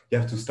you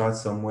have to start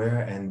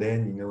somewhere, and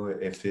then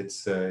if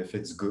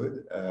it's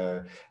good,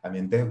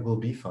 there will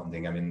be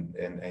funding.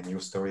 And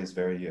your story is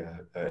very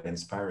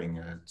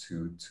inspiring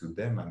to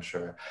them, I'm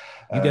sure.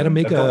 You got to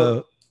make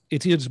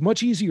it's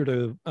much easier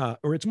to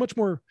or it's much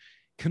more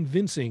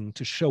convincing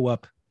to show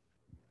up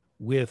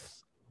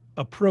with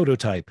a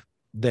prototype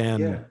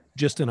than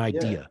just an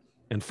idea.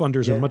 And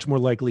funders are much more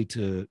likely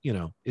to,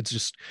 it's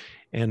just,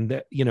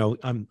 and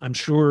I'm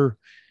sure,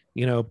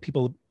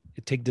 people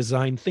take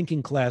design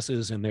thinking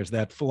classes, and there's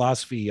that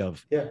philosophy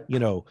of,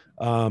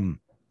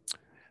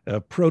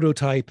 a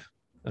prototype,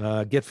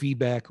 get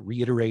feedback,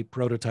 reiterate,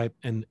 prototype.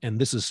 And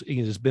this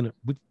it has been,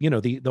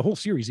 the whole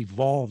series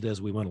evolved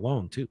as we went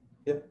along too.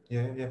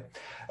 Yeah.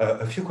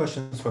 A few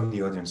questions from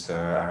the audience,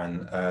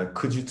 Aaron.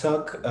 Could you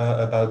talk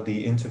about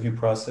the interview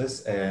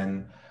process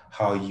and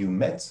how you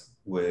met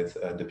with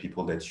the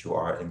people that you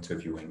are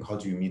interviewing? How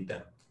do you meet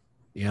them?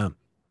 Yeah.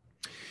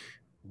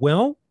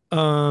 Well,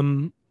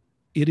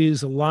 it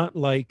is a lot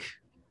like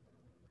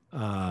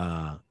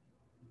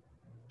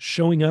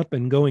showing up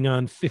and going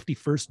on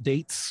 51st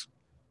dates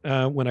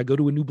when I go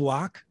to a new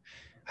block,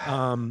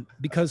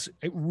 because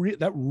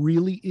that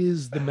really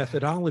is the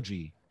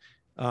methodology,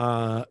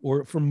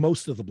 or for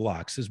most of the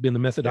blocks has been the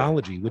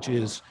methodology, which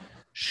is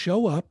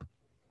show up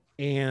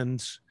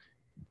and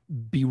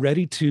be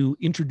ready to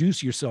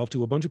introduce yourself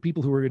to a bunch of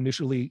people who are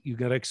initially, you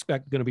got to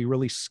expect, going to be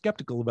really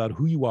skeptical about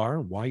who you are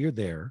and why you're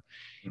there.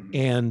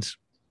 And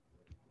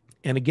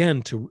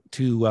again,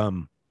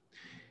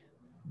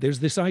 there's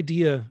this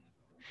idea,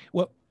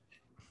 well,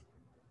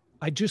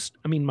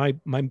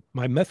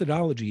 my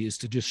methodology is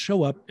to just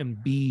show up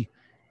and be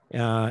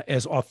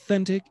as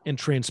authentic and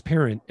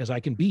transparent as I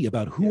can be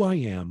about who I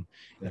am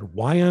and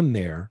why I'm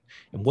there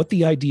and what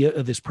the idea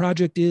of this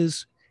project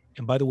is.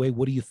 And by the way,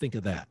 what do you think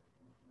of that?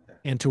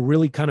 And to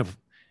really kind of,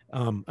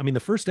 the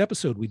first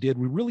episode we did,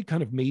 we really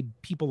kind of made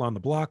people on the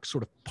block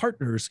sort of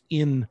partners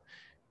in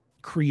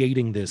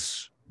creating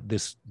this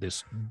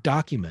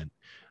document.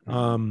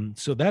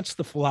 So that's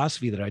the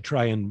philosophy that I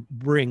try and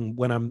bring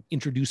when I'm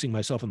introducing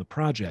myself in the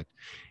project.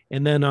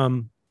 And then,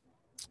 and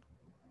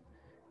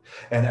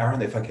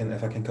Aaron, if I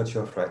can cut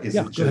you off, right? Is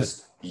it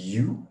just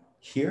you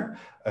here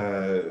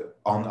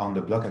on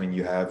the block? I mean,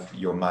 you have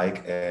your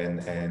mic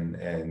and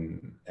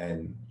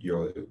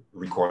your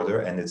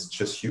recorder, and it's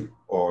just you,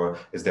 or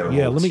is there a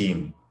whole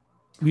team?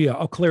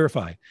 I'll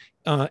clarify.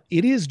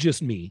 It is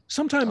just me.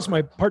 Sometimes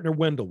my partner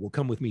Wendell will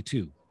come with me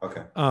too.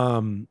 Okay.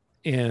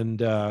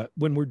 And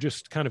when we're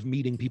just kind of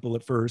meeting people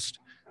at first,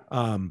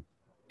 and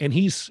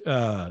he's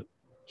half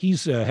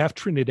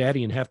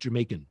Trinidadian, half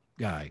Jamaican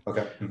guy.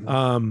 Okay.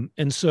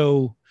 And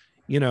so,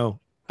 we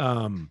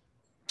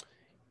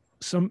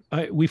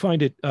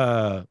find it,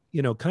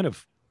 kind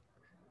of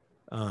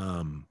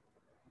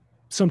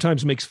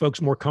sometimes makes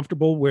folks more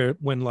comfortable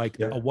when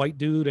a white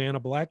dude and a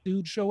black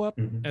dude show up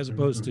as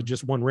opposed to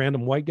just one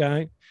random white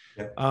guy.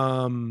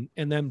 And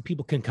then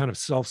people can kind of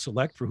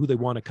self-select for who they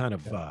want to kind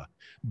of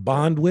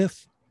bond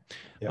with.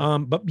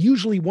 But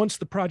usually once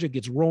the project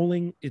gets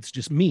rolling, it's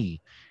just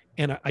me.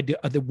 And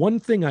the one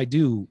thing I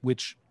do,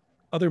 which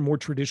other more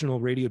traditional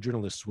radio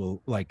journalists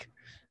will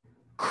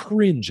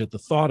cringe at the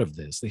thought of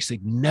this. They say,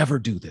 never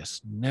do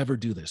this.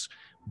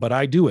 But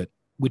I do it,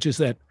 which is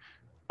that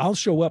I'll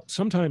show up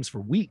sometimes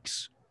for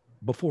weeks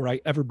before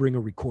I ever bring a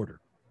recorder.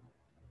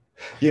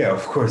 Yeah,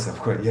 of course.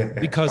 Yeah.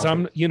 Because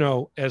I'm,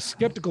 as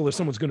skeptical as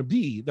someone's going to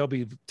be, they'll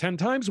be 10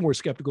 times more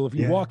skeptical if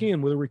you walk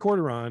in with a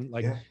recorder on,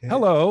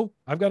 hello,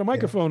 I've got a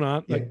microphone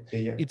on.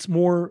 It's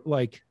more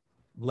like,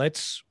 let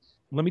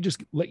me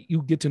just let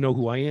you get to know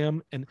who I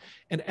am. And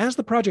as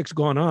the project's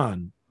gone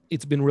on,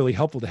 it's been really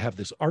helpful to have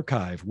this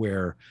archive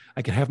where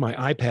I can have my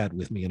iPad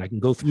with me and I can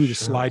go through the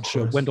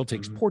slideshow. Wendell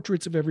takes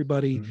portraits of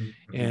everybody.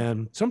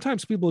 And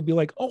sometimes people will be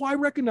like, oh, I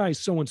recognize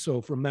so-and-so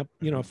from that,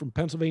 from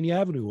Pennsylvania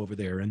Avenue over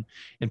there. And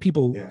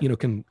people,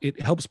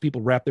 it helps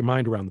people wrap their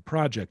mind around the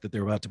project that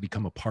they're about to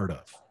become a part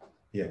of.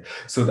 Yeah.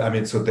 So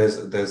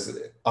there's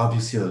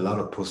obviously a lot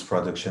of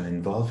post-production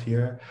involved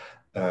here.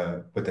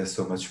 But there's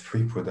so much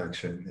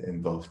pre-production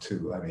involved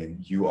too. I mean,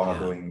 you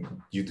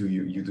do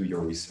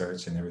your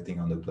research and everything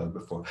on the blog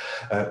before.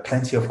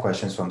 Plenty of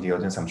questions from the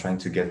audience. I'm trying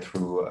to get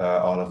through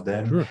all of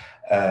them. Sure.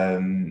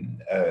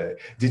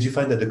 Did you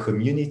find that the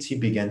community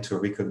began to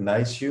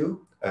recognize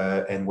you,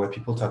 and were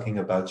people talking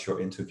about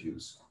your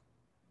interviews?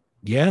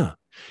 Yeah,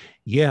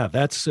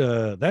 that's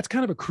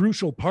kind of a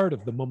crucial part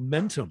of the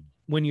momentum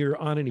when you're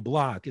on any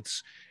block.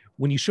 It's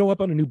when you show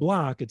up on a new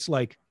block, it's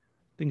like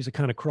things are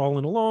kind of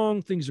crawling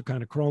along,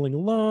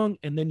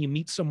 and then you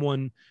meet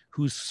someone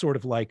who's sort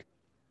of like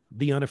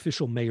the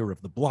unofficial mayor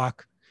of the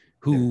block,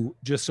 who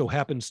just so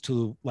happens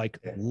to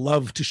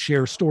love to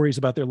share stories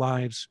about their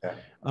lives.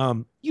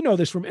 You know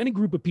this from any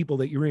group of people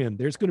that you're in.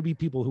 There's going to be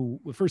people who,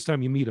 the first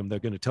time you meet them, they're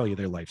going to tell you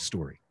their life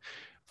story.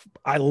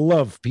 I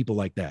love people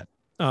like that.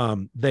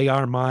 They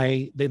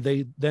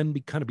then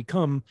kind of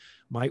become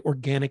my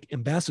organic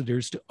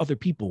ambassadors to other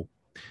people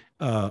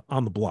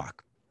on the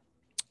block.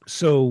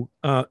 So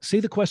say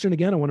the question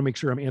again. I want to make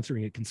sure I'm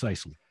answering it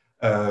concisely.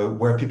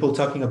 Were people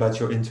talking about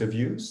your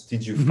interviews?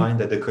 Did you find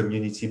that the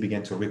community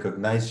began to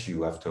recognize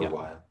you after a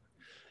while?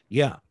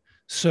 Yeah.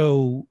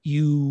 So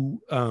you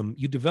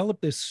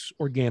develop this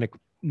organic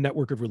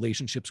network of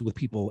relationships with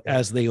people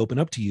as they open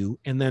up to you.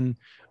 And then,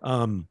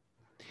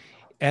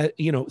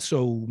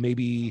 so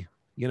maybe,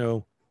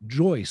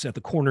 Joyce at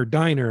the corner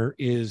diner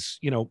is,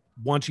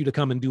 wants you to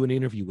come and do an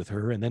interview with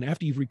her. And then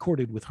after you've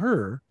recorded with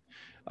her,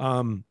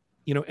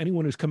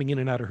 anyone who's coming in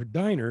and out of her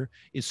diner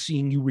is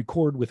seeing you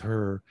record with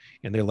her,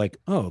 and they're like,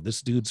 oh,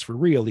 this dude's for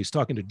real. He's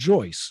talking to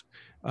Joyce.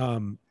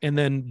 And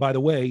then, by the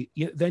way,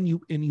 then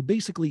you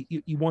basically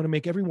want to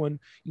make everyone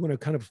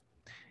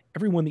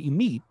that you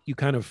meet, you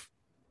kind of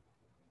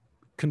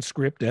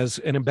conscript as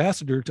an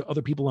ambassador to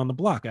other people on the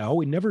block. I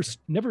always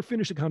never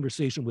finish a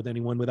conversation with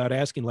anyone without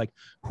asking,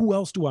 who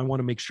else do I want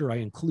to make sure I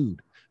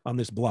include on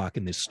this block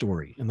in this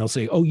story? And they'll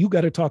say, oh, you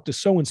got to talk to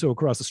so-and-so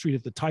across the street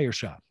at the tire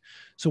shop.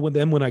 So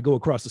when I go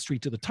across the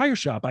street to the tire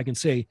shop, I can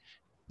say,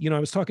 I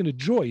was talking to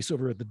Joyce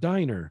over at the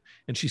diner,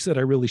 and she said,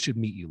 I really should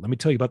meet you. Let me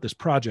tell you about this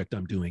project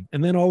I'm doing.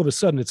 And then all of a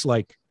sudden it's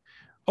like,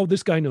 oh,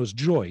 this guy knows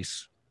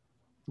Joyce.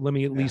 Let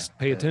me at least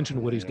pay attention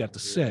to what he's got to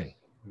say.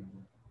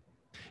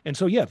 And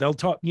so, they'll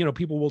talk,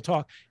 people will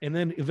talk. And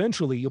then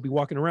eventually you'll be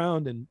walking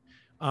around and,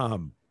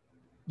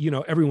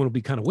 everyone will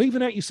be kind of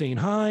waving at you, saying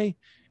hi.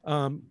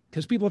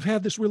 Because people have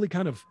had this really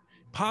kind of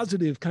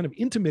positive kind of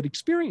intimate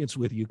experience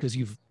with you because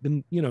you've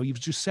been, you've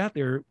just sat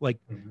there like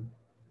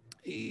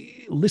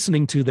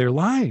listening to their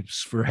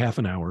lives for half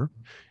an hour.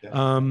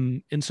 Yeah.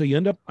 And so you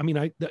end up,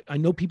 I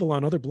know people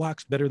on other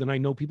blocks better than I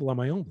know people on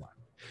my own block.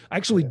 I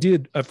actually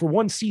did for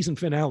one season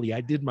finale,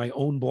 I did my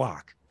own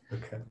block.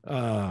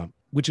 Okay.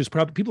 Which is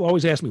probably, people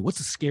always ask me, what's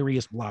the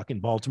scariest block in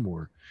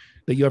Baltimore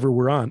that you ever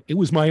were on? It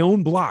was my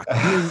own block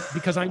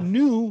because I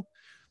knew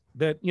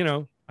that,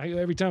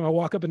 every time I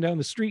walk up and down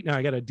the street now,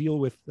 I got to deal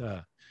with,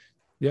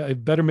 I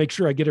better make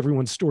sure I get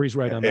everyone's stories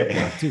right on that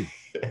block too.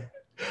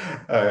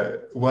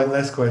 One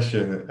last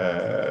question,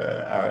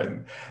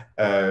 Aaron.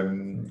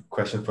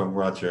 Question from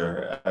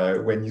Roger.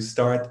 When you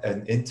start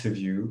an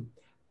interview,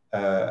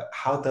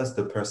 how does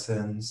the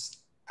person's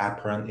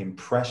apparent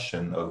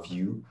impression of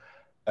you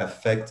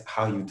affect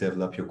how you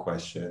develop your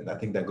question? I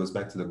think that goes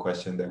back to the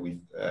question that we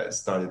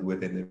started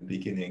with in the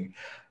beginning.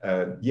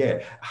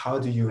 How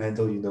do you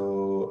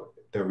handle,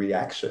 the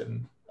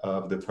reaction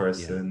of the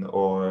person,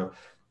 or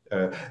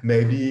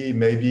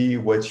maybe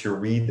what you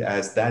read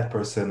as that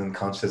person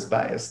unconscious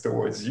bias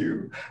towards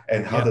you,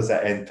 and how does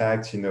that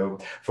impact,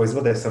 for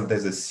example,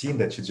 there's a scene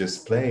that you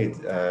just played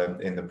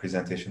in the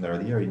presentation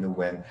earlier,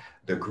 when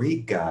the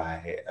Greek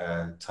guy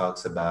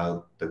talks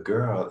about the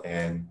girl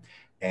and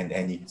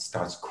he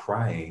starts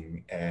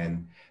crying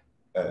and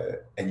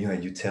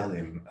you tell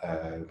him,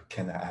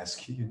 can I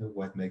ask you,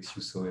 what makes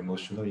you so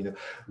emotional?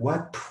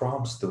 What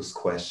prompts those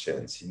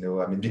questions?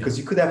 Because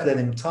you could have let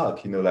him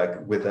talk,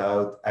 like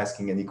without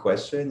asking any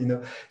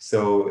question,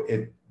 So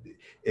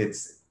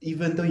it's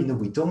even though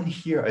we don't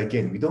hear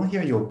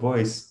your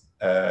voice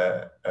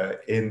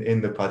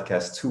in the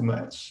podcast too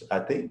much, I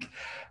think.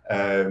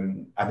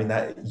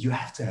 You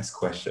have to ask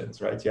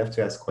questions, right? You have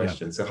to ask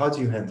questions. So how do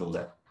you handle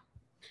that?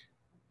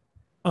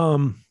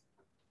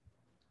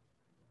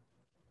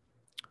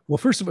 Well,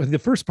 first of all, the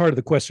first part of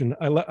the question,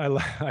 I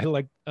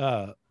like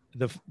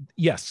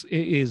yes,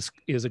 is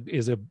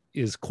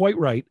quite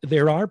right.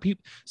 There are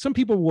people. Some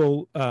people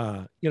will,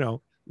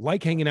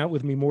 like hanging out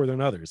with me more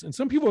than others, and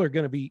some people are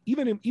going to be if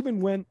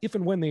and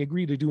when they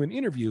agree to do an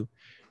interview,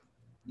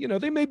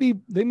 they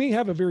may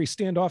have a very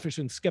standoffish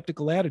and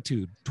skeptical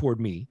attitude toward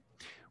me,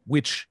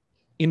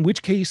 in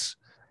which case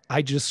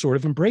I just sort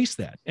of embrace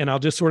that and I'll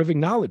just sort of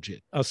acknowledge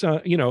it. I'll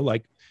sound,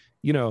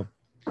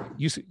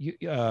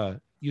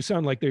 you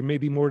sound like there may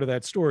be more to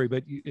that story,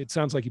 but it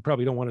sounds like you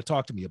probably don't want to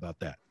talk to me about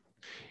that.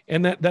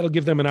 And that'll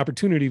give them an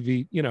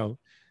opportunity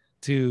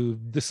to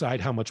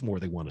decide how much more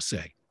they want to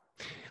say.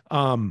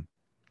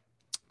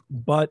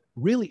 But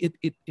really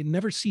it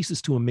never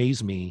ceases to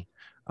amaze me.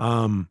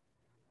 The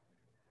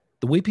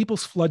way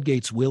people's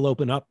floodgates will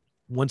open up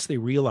once they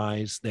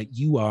realize that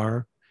you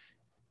are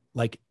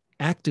like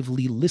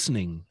actively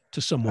listening to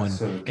someone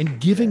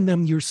and giving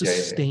them your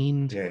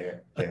sustained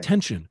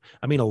attention.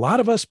 I mean, a lot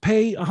of us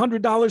pay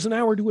 $100 an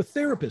hour to a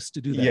therapist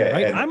to do that,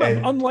 right?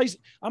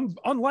 I'm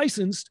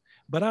unlicensed,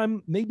 but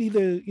I'm maybe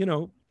the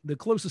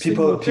closest thing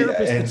to a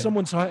therapist that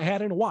someone's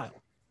had in a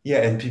while. Yeah,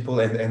 and people,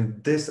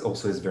 and this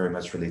also is very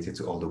much related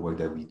to all the work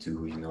that we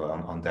do,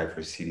 on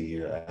diversity,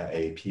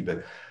 AAP.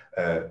 But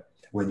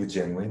when you're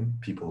genuine,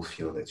 people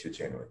feel that you're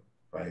genuine.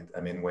 Right.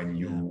 I mean, when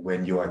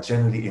you are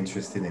genuinely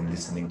interested in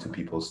listening to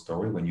people's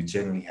story, when you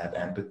genuinely have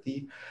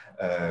empathy,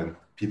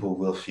 people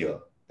will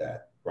feel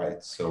that.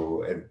 Right.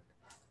 So, and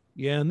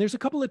there's a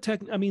couple of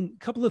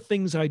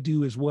things I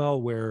do as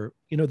well, where,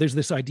 there's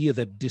this idea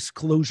that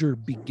disclosure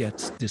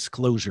begets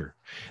disclosure.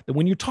 That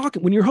when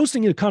you're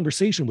hosting a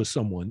conversation with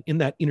someone in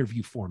that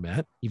interview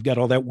format, you've got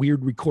all that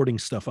weird recording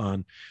stuff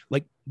on,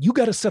 like you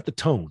got to set the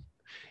tone.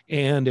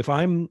 And if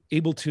I'm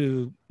able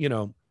to,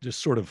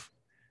 just sort of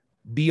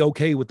be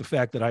okay with the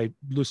fact that I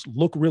just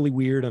look really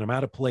weird and I'm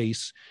out of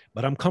place,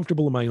 but I'm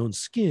comfortable in my own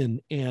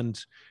skin.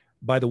 And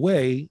by the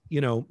way,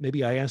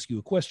 maybe I ask you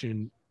a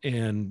question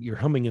and you're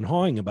humming and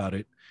hawing about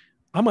it.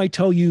 I might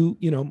tell you,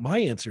 my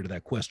answer to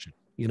that question,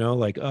 and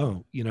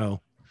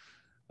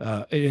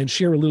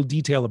share a little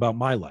detail about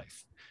my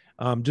life,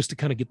 just to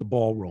kind of get the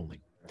ball rolling.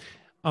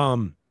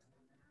 And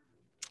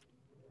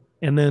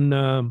then,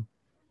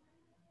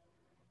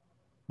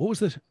 what was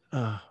this?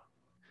 I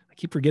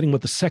keep forgetting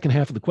what the second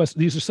half of the question.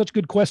 These are such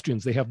good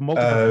questions. They have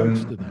multiple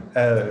parts to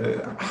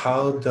them.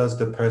 How does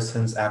the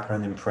person's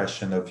apparent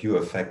impression of you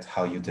affect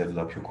how you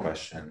develop your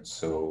question?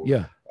 So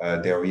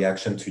their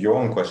reaction to your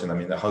own question. I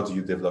mean, how do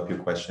you develop your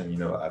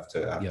question,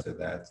 after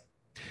that?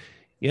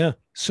 Yeah.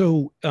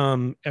 So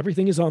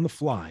everything is on the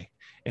fly,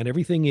 and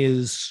everything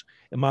is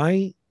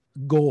my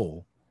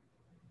goal.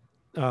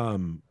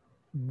 When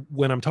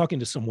I'm talking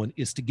to someone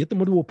is to get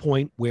them to a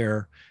point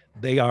where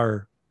they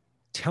are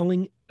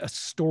telling a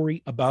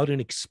story about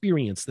an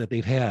experience that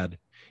they've had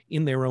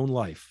in their own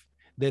life.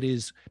 That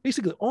is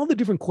basically all the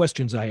different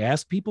questions I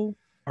ask people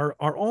are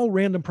all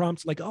random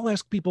prompts. Like I'll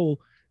ask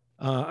people,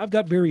 I've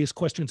got various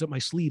questions up my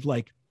sleeve,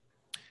 like,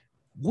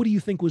 what do you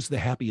think was the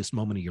happiest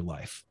moment of your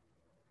life?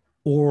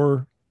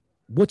 Or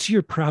what's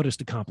your proudest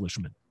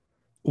accomplishment?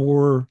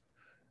 Or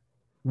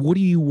what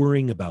are you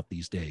worrying about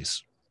these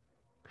days?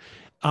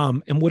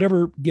 And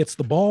whatever gets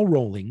the ball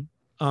rolling,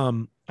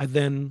 I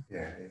then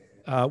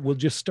will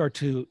just start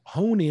to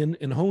hone in,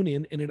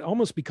 and it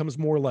almost becomes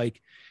more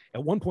like,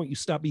 at one point you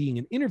stop being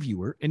an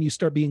interviewer and you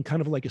start being kind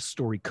of like a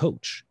story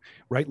coach,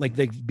 right? Like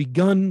they've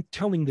begun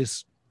telling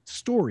this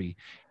story,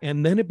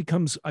 and then it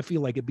becomes, I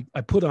feel like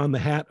I put on the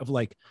hat of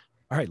like,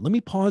 all right, let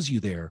me pause you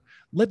there.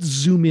 Let's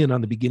zoom in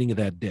on the beginning of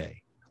that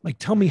day. Like,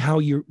 tell me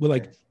how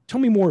tell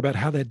me more about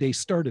how that day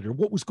started, or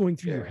what was going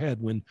through your head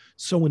when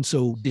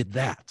so-and-so did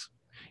that.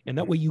 And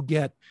that way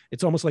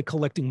it's almost like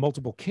collecting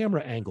multiple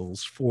camera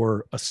angles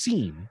for a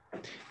scene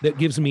that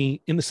gives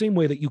me, in the same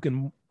way that you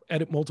can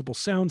edit multiple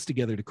sounds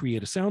together to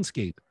create a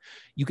soundscape,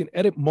 you can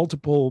edit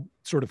multiple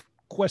sort of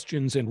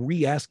questions and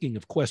re-asking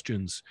of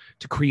questions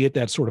to create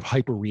that sort of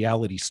hyper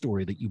reality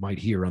story that you might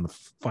hear on the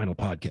final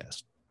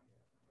podcast.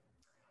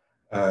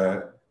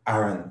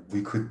 Aaron,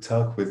 we could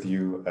talk with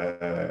you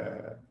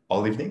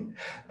all evening,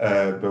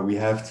 but we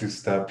have to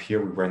stop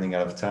here. We're running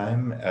out of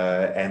time.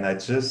 And I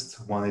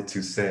just wanted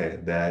to say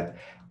that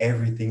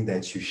everything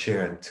that you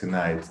shared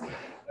tonight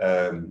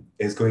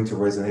is going to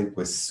resonate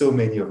with so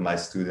many of my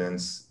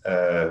students'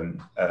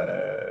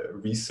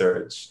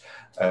 research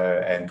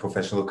and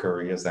professional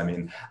careers. I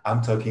mean,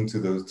 I'm talking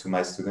to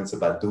my students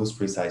about those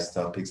precise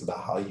topics,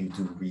 about how you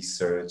do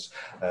research,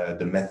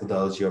 the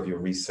methodology of your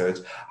research,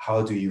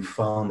 how do you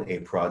fund a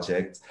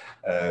project,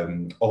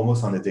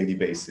 almost on a daily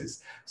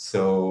basis.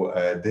 So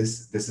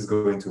this is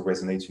going to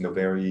resonate,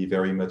 very,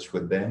 very much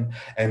with them,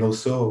 and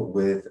also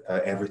with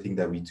everything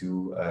that we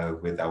do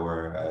with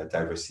our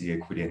diversity,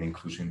 equity, and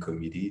inclusion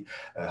committee.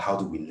 How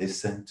do we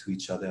listen to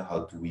each other?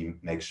 How do we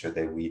make sure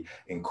that we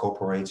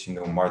incorporate,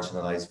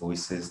 marginalized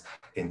voices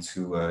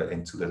into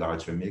the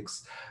larger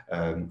mix?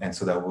 And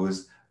so that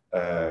was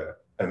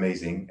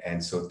amazing.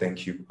 And so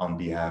thank you on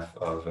behalf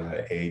of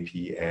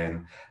AAP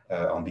and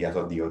on behalf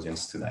of the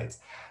audience tonight.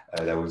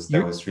 That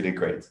was really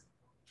great.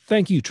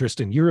 Thank you,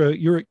 Tristan.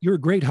 You're a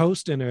great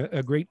host and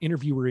a great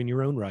interviewer in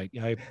your own right.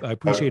 I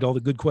appreciate all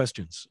the good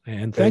questions,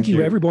 and thank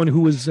you everyone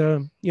who was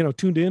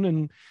tuned in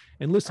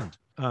and listened.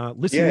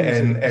 Listening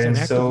is an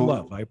act of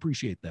love. I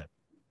appreciate that.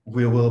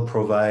 We will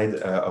provide,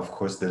 of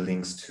course, the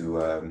links to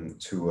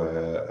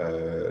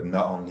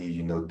not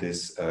only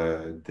this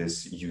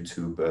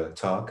YouTube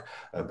talk,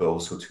 but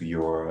also to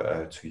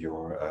your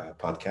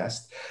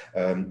podcast.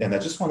 And I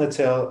just want to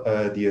tell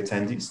the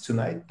attendees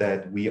tonight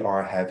that we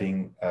are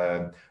having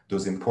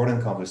those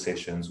important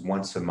conversations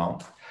once a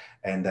month,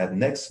 and that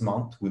next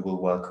month we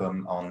will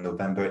welcome on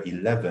November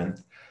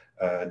 11th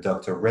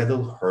Dr.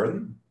 Redel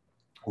Hearn,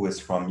 who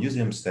is from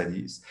Museum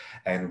Studies.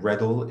 And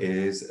Redel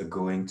is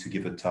going to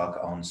give a talk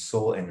on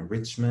soul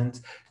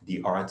enrichment,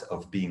 the art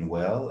of being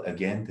well.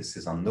 Again, this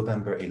is on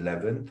November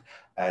 11th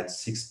at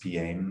 6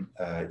 p.m.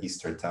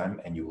 Eastern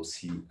time, and you will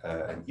see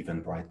an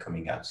Eventbrite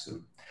coming out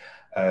soon.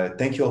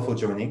 Thank you all for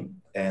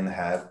joining, and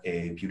have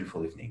a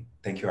beautiful evening.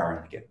 Thank you,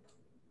 Aaron, again.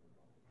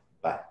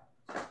 Bye.